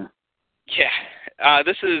awesome. Yeah.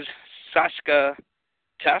 This is Saska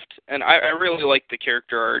Teft, and I really like the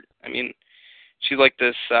character art. I mean, she's like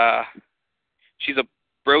this. She's a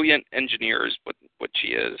brilliant engineer, is what she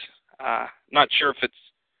is. Not sure if it's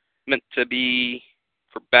meant to be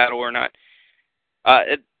for battle or not.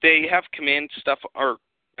 They have command stuff, or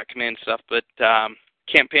not command stuff, but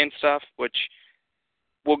campaign stuff, which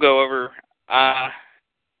we'll go over.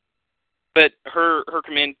 But her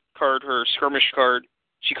command card, her skirmish card,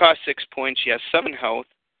 she costs 6 points. She has 7 health,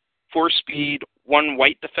 4 speed, 1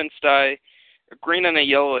 white defense die, a green and a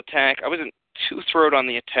yellow attack. I wasn't too thrilled on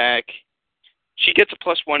the attack. She gets a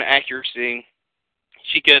 +1 accuracy.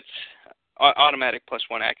 She gets automatic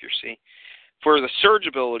 +1 accuracy. For the surge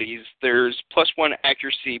abilities, there's +1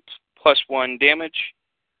 accuracy, +1 damage.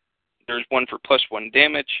 There's one for +1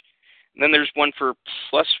 damage. And then there's one for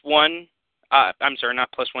 +1. I'm sorry,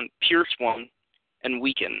 not +1. Pierce 1 and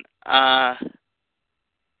weaken.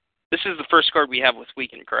 This is the first card we have with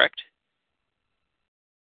weaken, correct?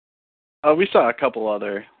 We saw a couple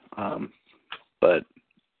other, but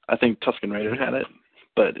I think Tusken Raider had it,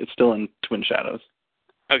 but it's still in Twin Shadows.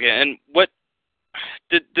 Okay, and what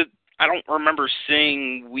did I don't remember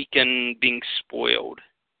seeing weaken being spoiled.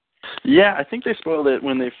 Yeah, I think they spoiled it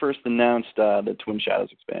when they first announced the Twin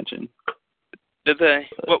Shadows expansion. Did they?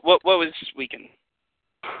 What was weaken?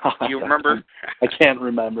 Do you remember? I can't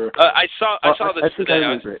remember. I saw this today. I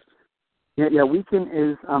remember it. Yeah, weaken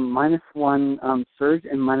is -1 surge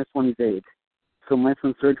and -1 evade. So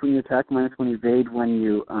 -1 surge when you attack, -1 evade when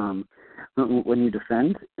you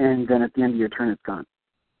defend, and then at the end of your turn it's gone.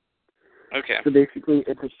 Okay. So basically,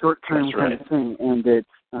 it's a short-term kind of thing, and it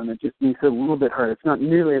just makes it a little bit hard. It's not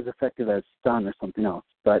nearly as effective as stun or something else,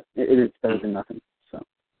 but it is better than nothing. So.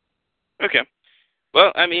 Okay.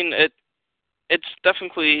 Well, I mean, it's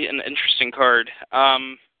definitely an interesting card.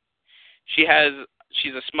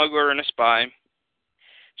 She's a smuggler and a spy.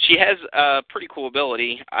 She has a pretty cool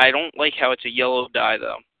ability. I don't like how it's a yellow die,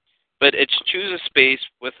 though. but it's choose a space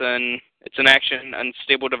within, it's an action,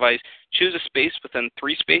 unstable device. Choose a space within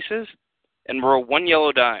 3 spaces and roll 1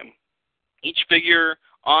 yellow die. Each figure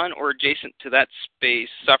on or adjacent to that space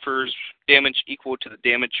suffers damage equal to the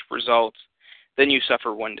damage results. Then you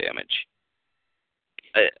suffer 1 damage.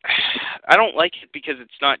 I don't like it because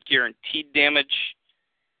it's not guaranteed damage,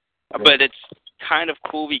 but it's kind of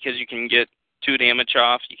cool because you can get 2 damage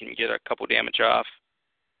off. You can get a couple damage off.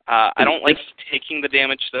 I don't like taking the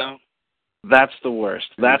damage, though. That's the worst.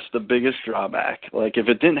 That's the biggest drawback. Like, if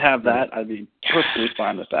it didn't have that, I'd be perfectly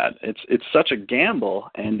fine with that. It's such a gamble,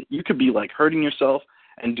 and you could be, like, hurting yourself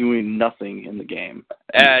and doing nothing in the game.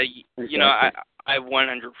 You know, I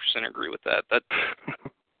 100% agree with that.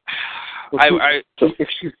 Well, if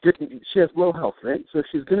she has low health, right? So if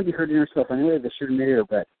she's going to be hurting herself anyway, they should have made her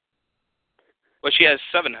bet. Well, she has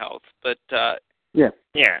 7 health, but yeah,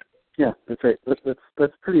 that's right.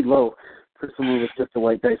 That's pretty low for someone with just a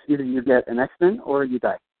white dice. Either you get an X-Men or you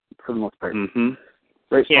die, for the most part. Mm-hmm.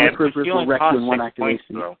 Right? Yeah, but she only costs 6 points,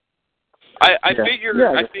 though. I figure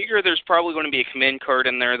there's probably going to be a command card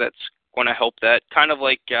in there that's going to help that, kind of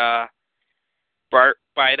like Bidek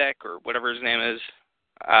or whatever his name is.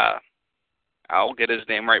 I'll get his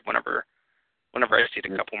name right whenever I see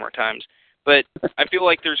it a couple more times. But I feel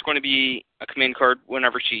like there's going to be a command card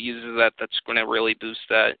whenever she uses that that's going to really boost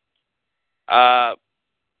that.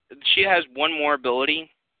 She has one more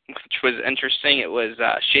ability, which was interesting. It was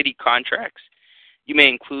Shady Contracts. You may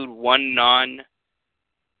include one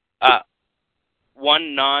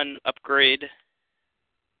non-upgrade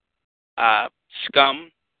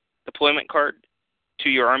scum deployment card to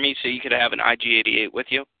your army, so you could have an IG-88 with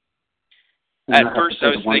you. At first, I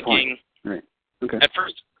was thinking. Right. Okay. At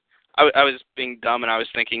first, I was being dumb, and I was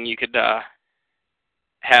thinking you could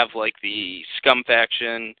have like the scum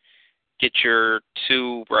faction, get your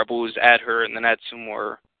 2 rebels, add her, and then add some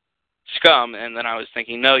more scum. And then I was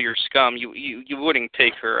thinking, no, you're scum. You wouldn't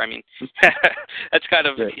take her. I mean, that's kind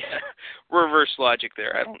of reverse logic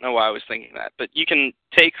there. I don't know why I was thinking that, but you can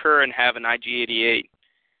take her and have an IG-88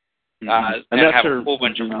 and have a whole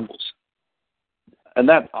bunch of rebels. And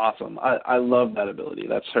that's awesome. I love that ability.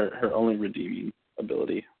 That's her only redeeming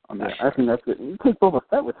ability on that. Yeah, I think that's it. You take Boba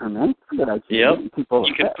Fett with her, man. Forget IG. Yep. You could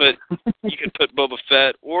put Boba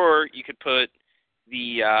Fett, or you could put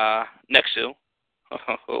the Nexu.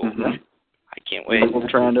 I can't wait.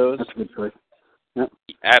 Trandos. That's a good choice. Yep.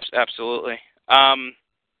 Absolutely. And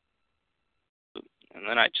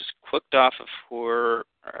then I just clicked off of her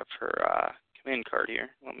command card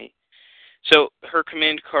here. So her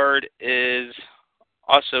command card is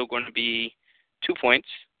also going to be 2 points.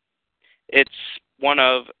 It's one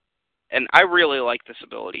of, and I really like this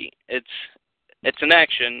ability. It's an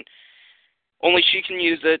action. Only she can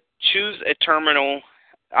use it. Choose a terminal,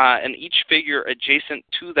 and each figure adjacent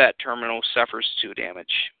to that terminal suffers 2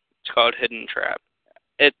 damage. It's called Hidden Trap.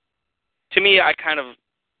 To me, I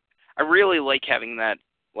really like having that,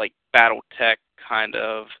 like, battle tech kind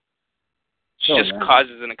of.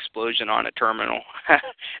 Causes an explosion on a terminal.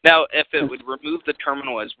 Now, if it would remove the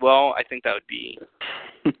terminal as well, I think that would be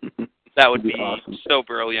awesome. So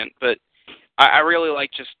brilliant. But I really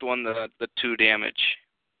like just doing the 2 damage.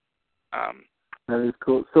 That is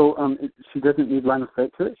cool. So she doesn't need line of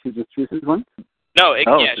sight to it? She just chooses one? No,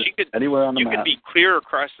 she could. Anywhere on the map. You could be clear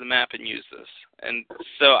across the map and use this. And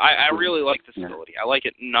so I really like this ability. I like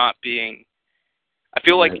it not being. I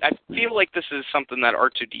feel like this is something that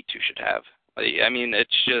R2D2 should have. I mean,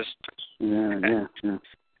 it's just. Yeah.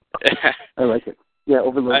 I like it. Yeah,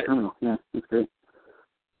 overload terminal. Yeah, that's great.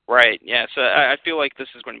 Right. Yeah. So I feel like this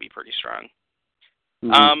is going to be pretty strong.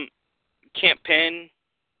 Mm-hmm. Campaign.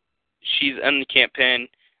 She's in the campaign.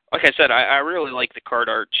 Like I said, I really like the card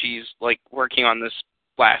art. She's like working on this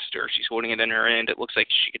blaster. She's holding it in her hand. It looks like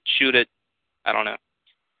she could shoot it. I don't know.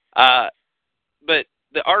 But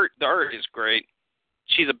the art is great.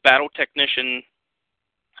 She's a battle technician.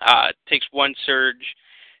 Takes 1 surge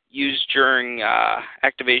used during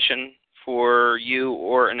activation for you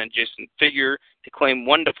or an adjacent figure to claim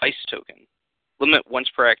 1 device token. Limit once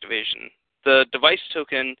per activation. The device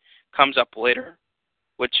token comes up later,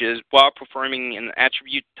 which is while performing an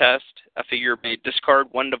attribute test, a figure may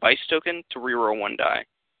discard 1 device token to reroll 1 die.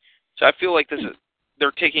 So I feel like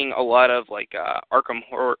they're taking a lot of like Arkham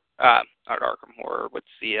Horror, not Arkham Horror. What's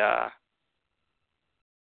the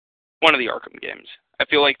one of the Arkham games? I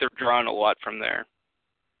feel like they're drawing a lot from there.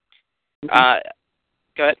 Go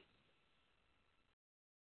ahead.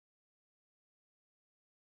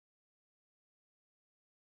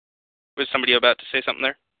 Was somebody about to say something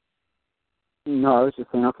there? No, I was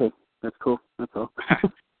just saying, okay, that's cool. That's all.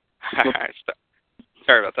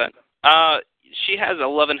 Sorry about that. she has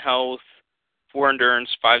 11 health, 4 endurance,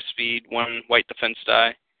 5 speed, 1 white defense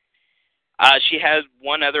die. She has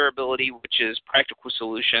one other ability, which is Practical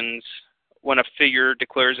Solutions. When a figure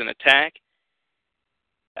declares an attack,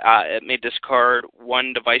 it may discard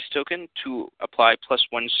 1 device token to apply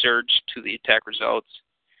 +1 surge to the attack results.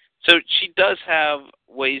 So she does have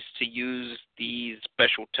ways to use these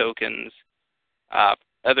special tokens.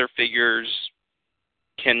 Other figures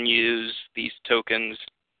can use these tokens.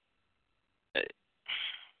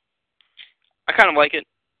 I kind of like it.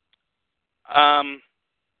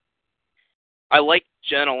 I like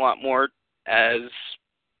Jen a lot more as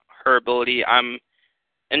her ability. I'm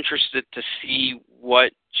interested to see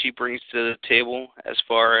what she brings to the table as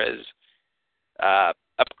far as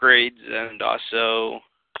upgrades and also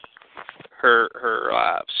her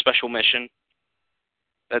special mission.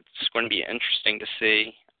 That's going to be interesting to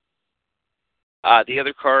see. The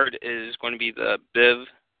other card is going to be the Biv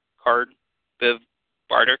card, Biv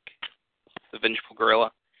Bardic, the Vengeful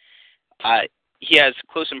Gorilla. He has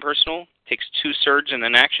Close and Personal, takes 2 surge and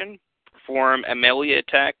an action, perform a melee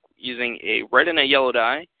attack using a red and a yellow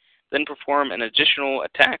die, then perform an additional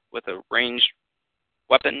attack with a ranged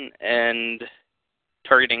weapon and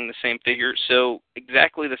targeting the same figure. So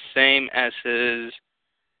exactly the same as his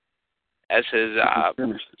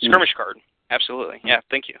skirmish card. Absolutely. Yeah,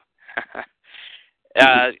 thank you.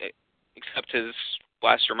 Except his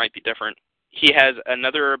blaster might be different. He has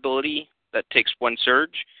another ability that takes 1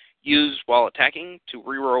 surge, used while attacking to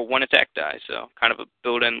reroll 1 attack die. So kind of a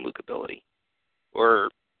built-in Luke ability. Or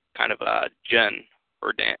kind of a Jen,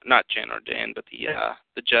 or Dan, not Jen or Dan, but the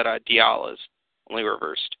Jedi Diala's, only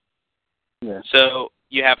reversed. Yeah. So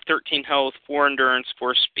you have 13 health, 4 endurance,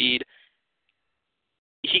 4 speed.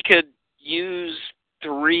 He could use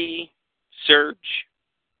 3 surge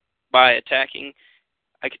by attacking.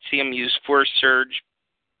 I could see him use 4 surge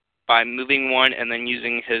by moving 1 and then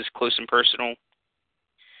using his Close and Personal.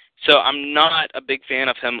 So I'm not a big fan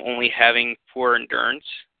of him only having 4 endurance.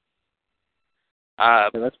 Yeah,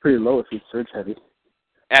 that's pretty low if he's surge heavy.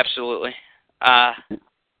 Absolutely. Those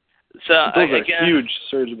are huge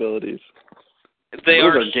surge abilities. Those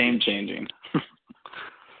are game changing.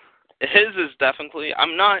 His is definitely.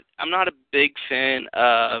 I'm not a big fan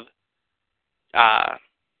of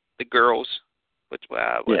the girls. What's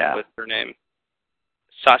her name?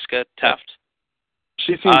 Saska Teft.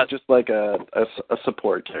 She seems just like a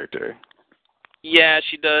support character. Yeah,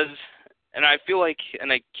 she does. And I feel like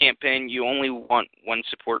in a campaign, you only want 1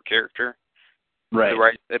 support character. Right.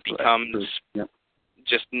 Right. It becomes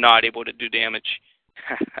just not able to do damage.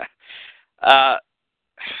 I'm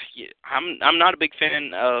not a big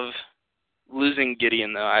fan of losing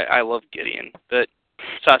Gideon, though. I love Gideon. But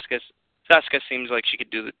Saska seems like she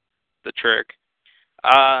could do the trick.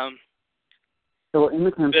 So in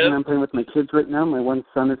the campaign I'm playing with my kids right now, my one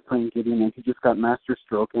son is playing Gideon, and he just got Master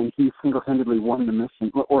Stroke, and he single-handedly won the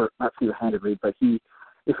mission. Or not single-handedly, but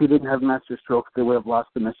if he didn't have Master Stroke, they would have lost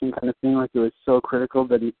the mission kind of thing. Like, it was so critical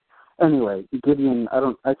that he... Anyway, Gideon,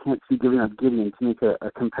 I can't see giving up Gideon to make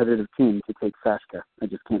a competitive team to take Sashka. I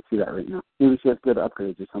just can't see that right now. Maybe she has good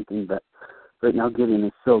upgrades or something, but right now Gideon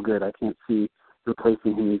is so good, I can't see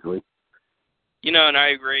replacing him easily. You know, and I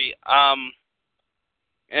agree.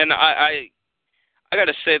 And I got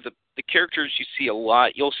to say, the characters you see a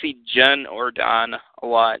lot, you'll see Jen or Don a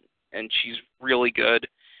lot, and she's really good.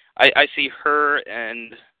 I see her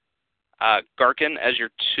and Garkin as your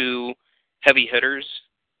 2 heavy hitters.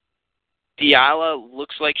 Diala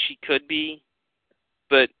looks like she could be,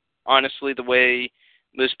 but honestly, the way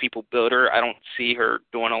most people build her, I don't see her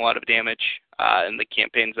doing a lot of damage in the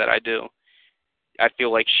campaigns that I do. I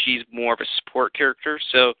feel like she's more of a support character.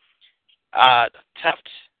 So Teft,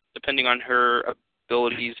 depending on her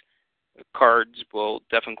abilities, cards will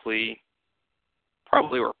definitely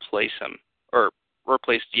probably replace him or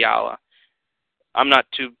replace Diala. I'm not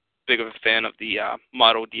too big of a fan of the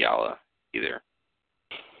model Diala either.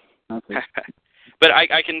 Okay. But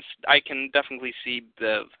I can definitely see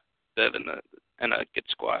Viv in a good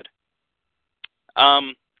squad.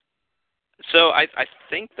 So I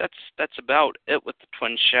think that's about it with the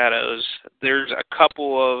Twin Shadows. There's a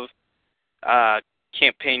couple of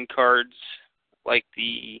campaign cards like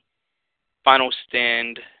the Final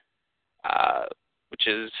Stand, which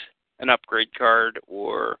is an upgrade card,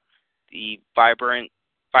 or the Vibro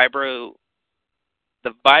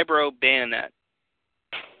Bayonet.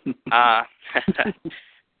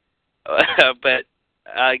 But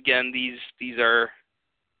again, these are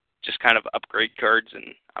just kind of upgrade cards,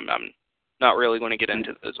 and I'm not really going to get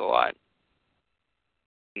into those a lot.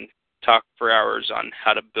 Talk for hours on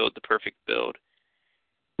how to build the perfect build.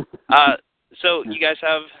 So you guys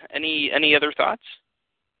have any other thoughts?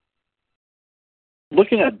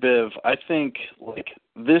 Looking at Biv, I think like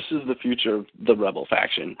this is the future of the Rebel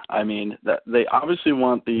faction. I mean, that they obviously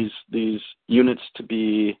want these units to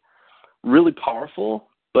be really powerful,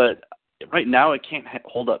 but right now it can't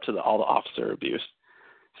hold up to all the officer abuse.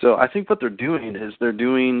 So I think what they're doing is they're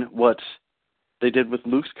doing what they did with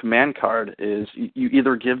Luke's command card, is you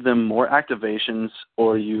either give them more activations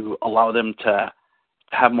or you allow them to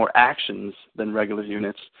have more actions than regular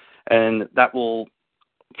units, and that will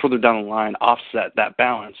further down the line offset that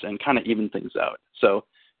balance and kind of even things out. So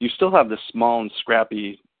you still have this small and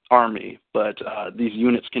scrappy army, but these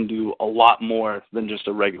units can do a lot more than just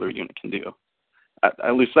a regular unit can do.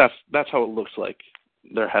 At least that's how it looks like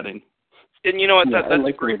they're heading. And you know what? Yeah, That's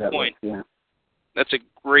a great point. Yeah. That's a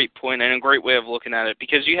great point and a great way of looking at it,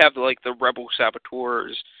 because you have like the Rebel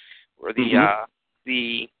Saboteurs or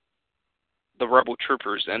the Rebel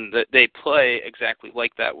Troopers, and they play exactly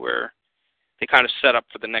like that, where they kind of set up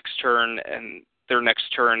for the next turn, and their next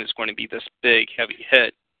turn is going to be this big, heavy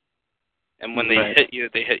hit. And when they hit you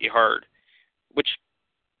hard, which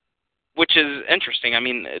is interesting. I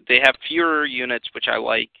mean, they have fewer units, which I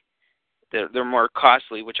like. They're more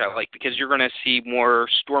costly, which I like, because you're going to see more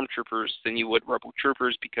stormtroopers than you would Rebel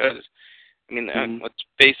Troopers, because, I mean, let's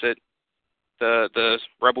face it, the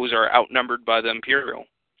Rebels are outnumbered by the Imperial.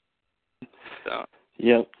 So.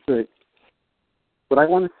 Yep. Right. What I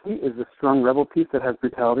want to see is a strong Rebel piece that has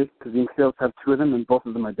brutality, because the Imperials have two of them, and both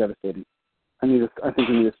of them are devastating. I think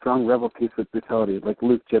we need a strong Rebel piece with brutality, like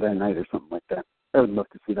Luke Jedi Knight or something like that. I would love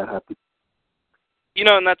to see that happen. You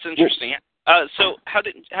know, and that's interesting. So how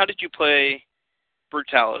did you play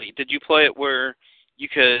brutality? Did you play it where you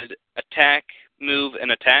could attack, move,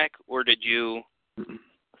 and attack, or did you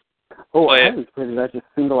play I always played it as a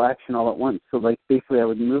single action all at once. So, like, basically I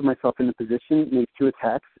would move myself into position, make 2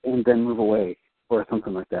 attacks, and then move away, or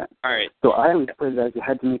something like that. All right. So I always played it as you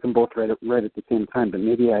had to make them both right at the same time, but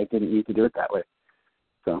maybe I didn't need to do it that way.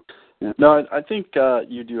 So, yeah. No, I think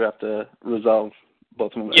you do have to resolve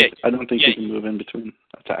both of them. Yeah. I don't think you can move in between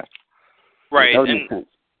attacks. Right. That would and make sense.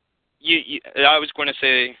 I was going to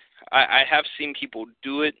say, I have seen people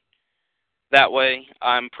do it that way.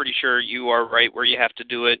 I'm pretty sure you are right where you have to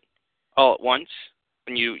do it all at once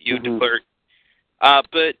when you declare it.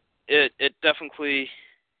 But it definitely,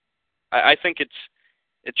 I think it's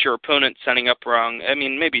your opponent setting up wrong. I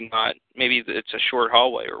mean, maybe not. Maybe it's a short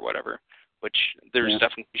hallway or whatever, which there's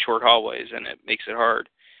definitely short hallways, and it makes it hard.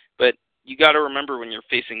 But you got to remember when you're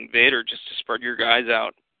facing Vader just to spread your guys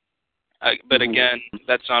out. But again,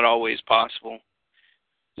 that's not always possible.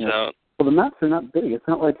 Yeah. So. Well, the maps are not big. It's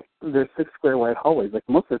not like they're 6 square wide hallways. Like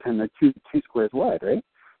most of the time, they're two squares wide, right?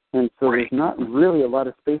 And so there's not really a lot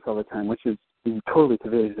of space all the time, which is totally to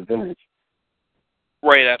Vader's advantage.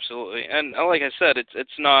 Right, absolutely. And like I said,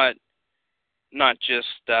 it's not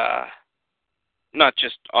just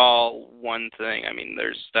all one thing. I mean,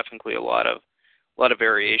 there's definitely a lot of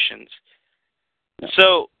variations. Yeah.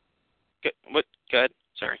 So, what? Go ahead.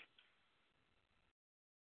 Sorry.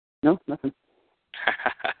 No, nothing.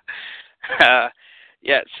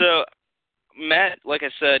 Yeah. So Matt, like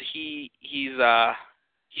I said, he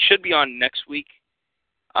should be on next week.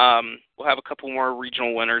 We'll have a couple more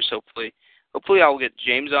regional winners, hopefully. Hopefully I'll get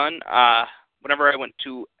James on. Whenever I went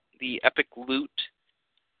to the Epic Loot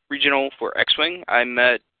regional for X-Wing, I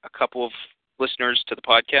met a couple of listeners to the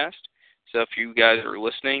podcast. So if you guys are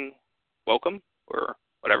listening, welcome, or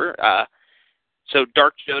whatever. So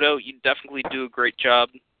Dark Jodo, you definitely do a great job.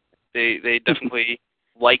 They definitely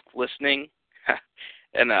like listening,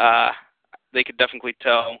 and they could definitely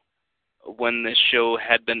tell when this show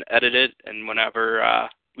had been edited, and whenever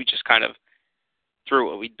we just kind of threw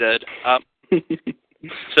what we did up.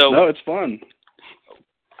 So no, it's fun.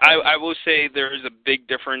 I will say there is a big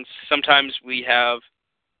difference. Sometimes we have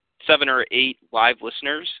 7 or 8 live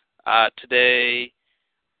listeners. Today,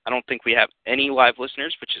 I don't think we have any live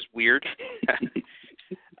listeners, which is weird.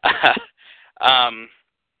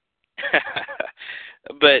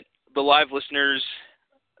 But the live listeners,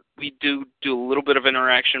 we do a little bit of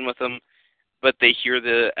interaction with them, but they hear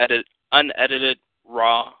the unedited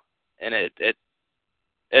raw, and it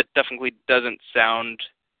definitely doesn't sound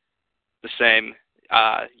the same.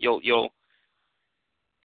 You'll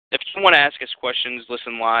if you want to ask us questions,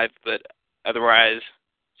 listen live, but otherwise,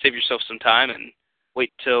 save yourself some time and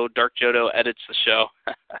wait till Dark Jodo edits the show.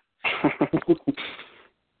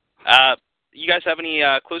 You guys have any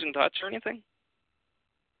closing thoughts or anything?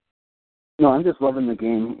 No, I'm just loving the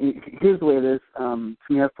game. Here's the way it is. For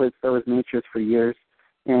me, I've played Star Wars Miniatures for years,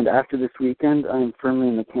 and after this weekend, I'm firmly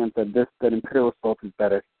in the camp that Imperial Assault is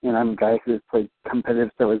better. And I'm a guy who has played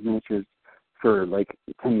competitive Star Wars Miniatures for like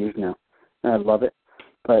 10 years now, and I love it.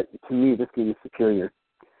 But to me, this game is superior.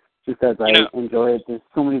 Just as I enjoy it, there's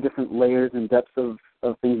so many different layers and depths of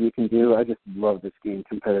things you can do. I just love this game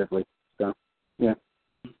competitively. So, yeah.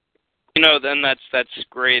 Then that's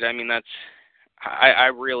great. I mean, I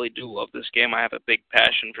really do love this game. I have a big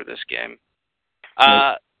passion for this game.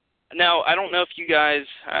 Now, I don't know if you guys,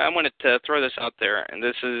 I wanted to throw this out there, and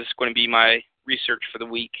this is going to be my research for the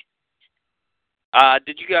week.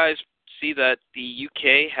 Did you guys see that the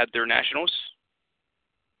UK had their nationals?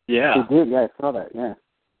 Yeah. They did, yeah, I saw that, yeah.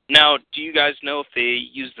 Now, do you guys know if they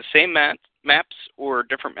use the same maps or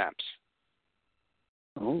different maps?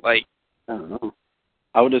 Oh, I don't know.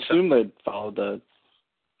 I would assume they'd follow the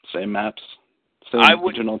same maps, same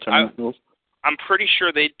regional tournament rules. I'm pretty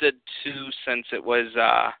sure they did too, since it was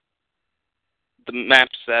the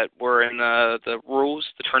maps that were in the rules,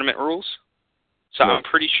 the tournament rules. So I'm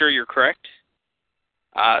pretty sure you're correct.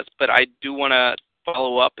 But I do want to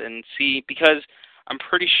follow up and see, because I'm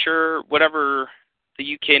pretty sure whatever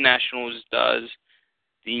the UK Nationals does,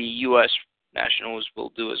 the US Nationals will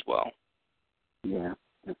do as well. Yeah.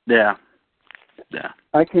 Yeah. Yeah.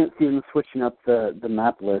 I can't see them switching up the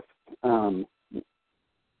map list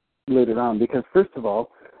later on, because first of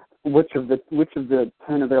all, which of the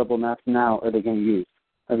 10 available maps now are they going to use?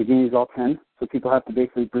 Are they going to use all 10? So people have to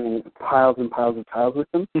basically bring piles and piles of tiles with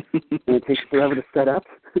them, and it takes forever to set up.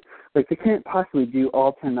 Like, they can't possibly do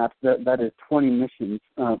all 10 maps. That is 20 missions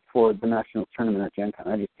for the national tournament at Gen Con.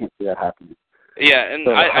 I just can't see that happening. Yeah, and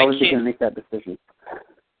so how are they going to make that decision?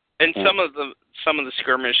 And some of the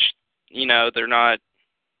skirmish, they're not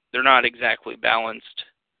exactly balanced.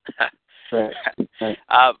 Right.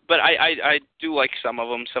 But I do like some of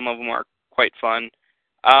them. Some of them are quite fun.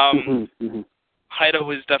 Heido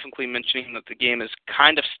was definitely mentioning that the game is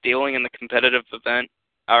kind of stealing in the competitive event,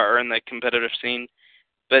 or in the competitive scene.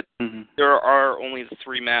 But there are only the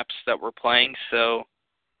 3 maps that we're playing, so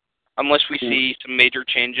unless we see some major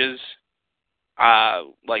changes,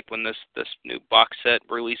 like when this new box set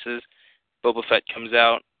releases, Boba Fett comes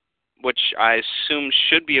out, which I assume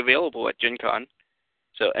should be available at Gen Con.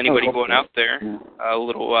 So anybody going out there, a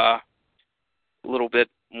little bit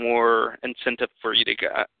more incentive for you to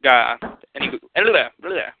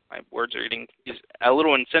my words are eating. A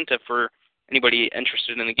little incentive for anybody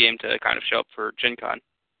interested in the game to kind of show up for Gen Con.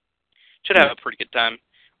 Should have a pretty good time.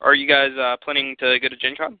 Are you guys planning to go to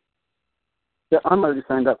Gen Con? Yeah, I'm already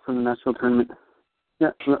signed up for the national tournament.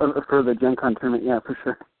 Yeah, for the Gen Con tournament. Yeah, for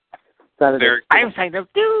sure. Saturday. I'm signed up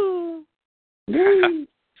too.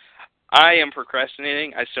 I am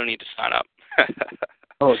procrastinating. I still need to sign up.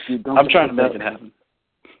 Oh, dude, don't. I'm trying to make it happen.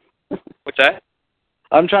 What's that?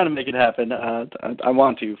 I'm trying to make it happen. I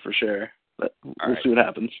want to, for sure, but we'll see what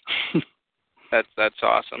happens. That's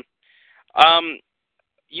awesome.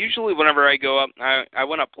 Usually whenever I go up, I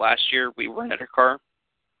went up last year. We rented a car,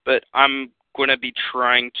 but I'm going to be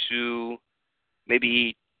trying to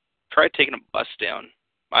maybe try taking a bus down.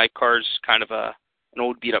 My car's kind of an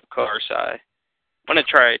old beat-up car, so I'm going to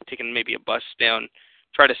try taking maybe a bus down,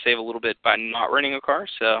 try to save a little bit by not renting a car,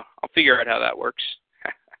 so I'll figure out how that works.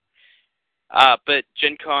 But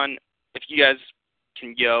Gen Con, if you guys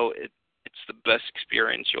can go, it's the best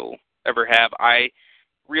experience you'll ever have. I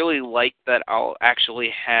really like that I'll actually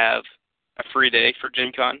have a free day for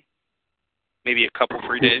Gen Con, maybe a couple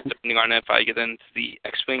free days, depending on if I get into the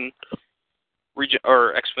X-Wing region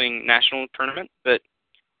or X-Wing National Tournament, but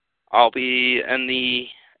I'll be in the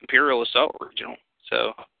Imperial Assault Regional,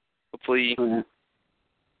 so hopefully, everything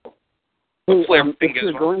if goes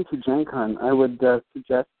you're well. going to Gen Con, I would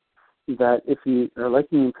suggest that if you are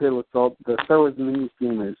liking the Imperial Assault, the Star Wars Mini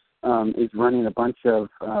Gamers is running a bunch of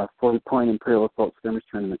 40-point Imperial Assault skirmish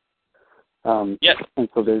tournaments. Yes. And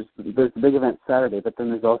so there's the big event Saturday, but then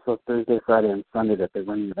there's also Thursday, Friday, and Sunday that they're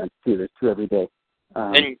running events too. There's 2 every day.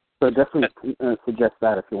 So definitely suggest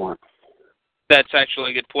that if you want. That's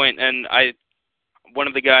actually a good point. And one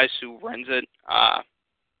of the guys who runs it,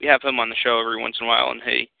 we have him on the show every once in a while, and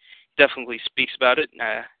he definitely speaks about it.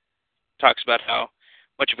 Talks about how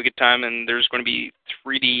much of a good time, and there's going to be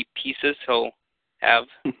 3D pieces he'll have.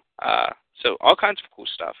 So all kinds of cool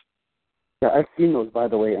stuff. Yeah, I've seen those, by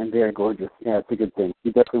the way, and they are gorgeous. Yeah, it's a good thing.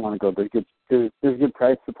 You definitely want to go. There's good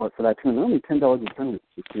price support for that, too. And only $10 a tournament,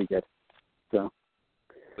 which is pretty good. So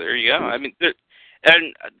there you go. I mean,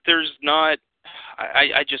 there's not.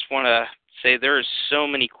 I just want to say there are so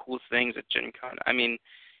many cool things at Gen Con. I mean,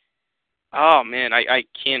 oh man, I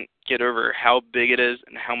can't get over how big it is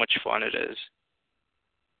and how much fun it is.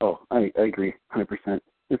 Oh, I agree, 100%.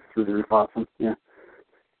 It's really awesome. Yeah.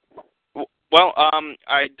 Well,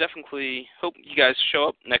 I definitely hope you guys show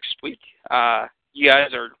up next week. You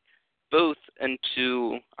guys are both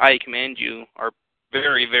into Iacommand. You are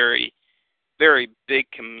very, very, very big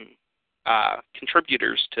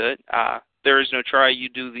contributors to it. There is no try. You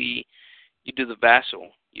do the Vassal.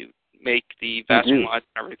 You make the Vassal mods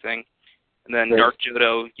and everything. And then Dark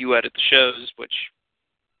Jodo, you edit the shows, which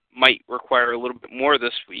might require a little bit more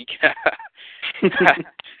this week.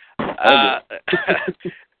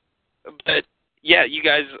 But yeah, you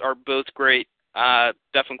guys are both great.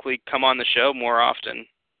 Definitely come on the show more often.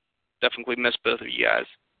 Definitely miss both of you guys.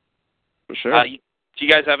 For sure. Do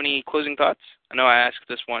you guys have any closing thoughts? I know I asked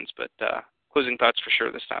this once, but closing thoughts for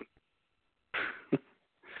sure this time.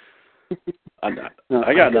 I got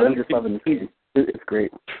it. I'm just loving the season. It's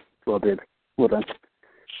great. Well did. Well done.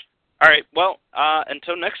 All right. Well,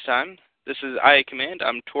 until next time, this is Iacommand.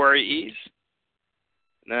 I'm Tori Ease.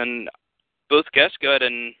 And then both guests, go ahead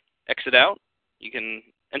and exit out. You can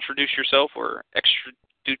introduce yourself or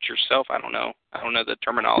extradute yourself. I don't know. I don't know the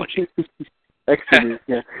terminology. Extradute,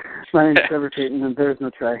 yeah. My name's Trevor Payton, and there's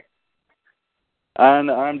no try.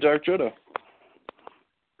 And I'm Dark Jodo.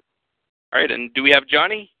 All right. And do we have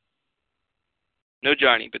Johnny? No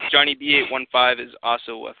Johnny, but Johnny B815 is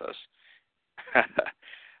also with us.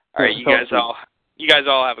 All right, you guys all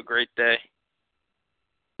have a great day.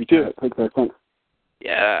 You too. Take care. Thanks.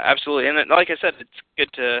 Yeah, absolutely. And like I said, it's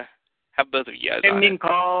good to have both of you guys on. Ending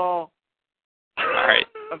call. All right.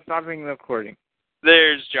 I'm stopping the recording.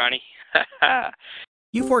 There's Johnny.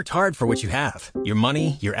 You've worked hard for what you have. Your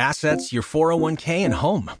money, your assets, your 401k, and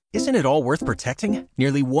home. Isn't it all worth protecting?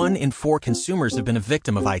 Nearly 1 in 4 consumers have been a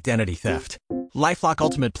victim of identity theft. LifeLock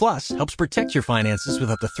Ultimate Plus helps protect your finances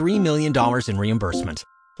with up to $3 million in reimbursement.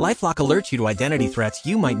 LifeLock alerts you to identity threats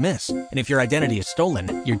you might miss. And if your identity is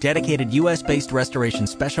stolen, your dedicated U.S.-based restoration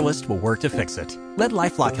specialist will work to fix it. Let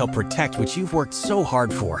LifeLock help protect what you've worked so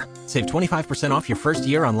hard for. Save 25% off your first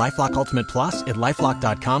year on LifeLock Ultimate Plus at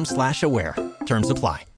LifeLock.com/aware. Terms apply.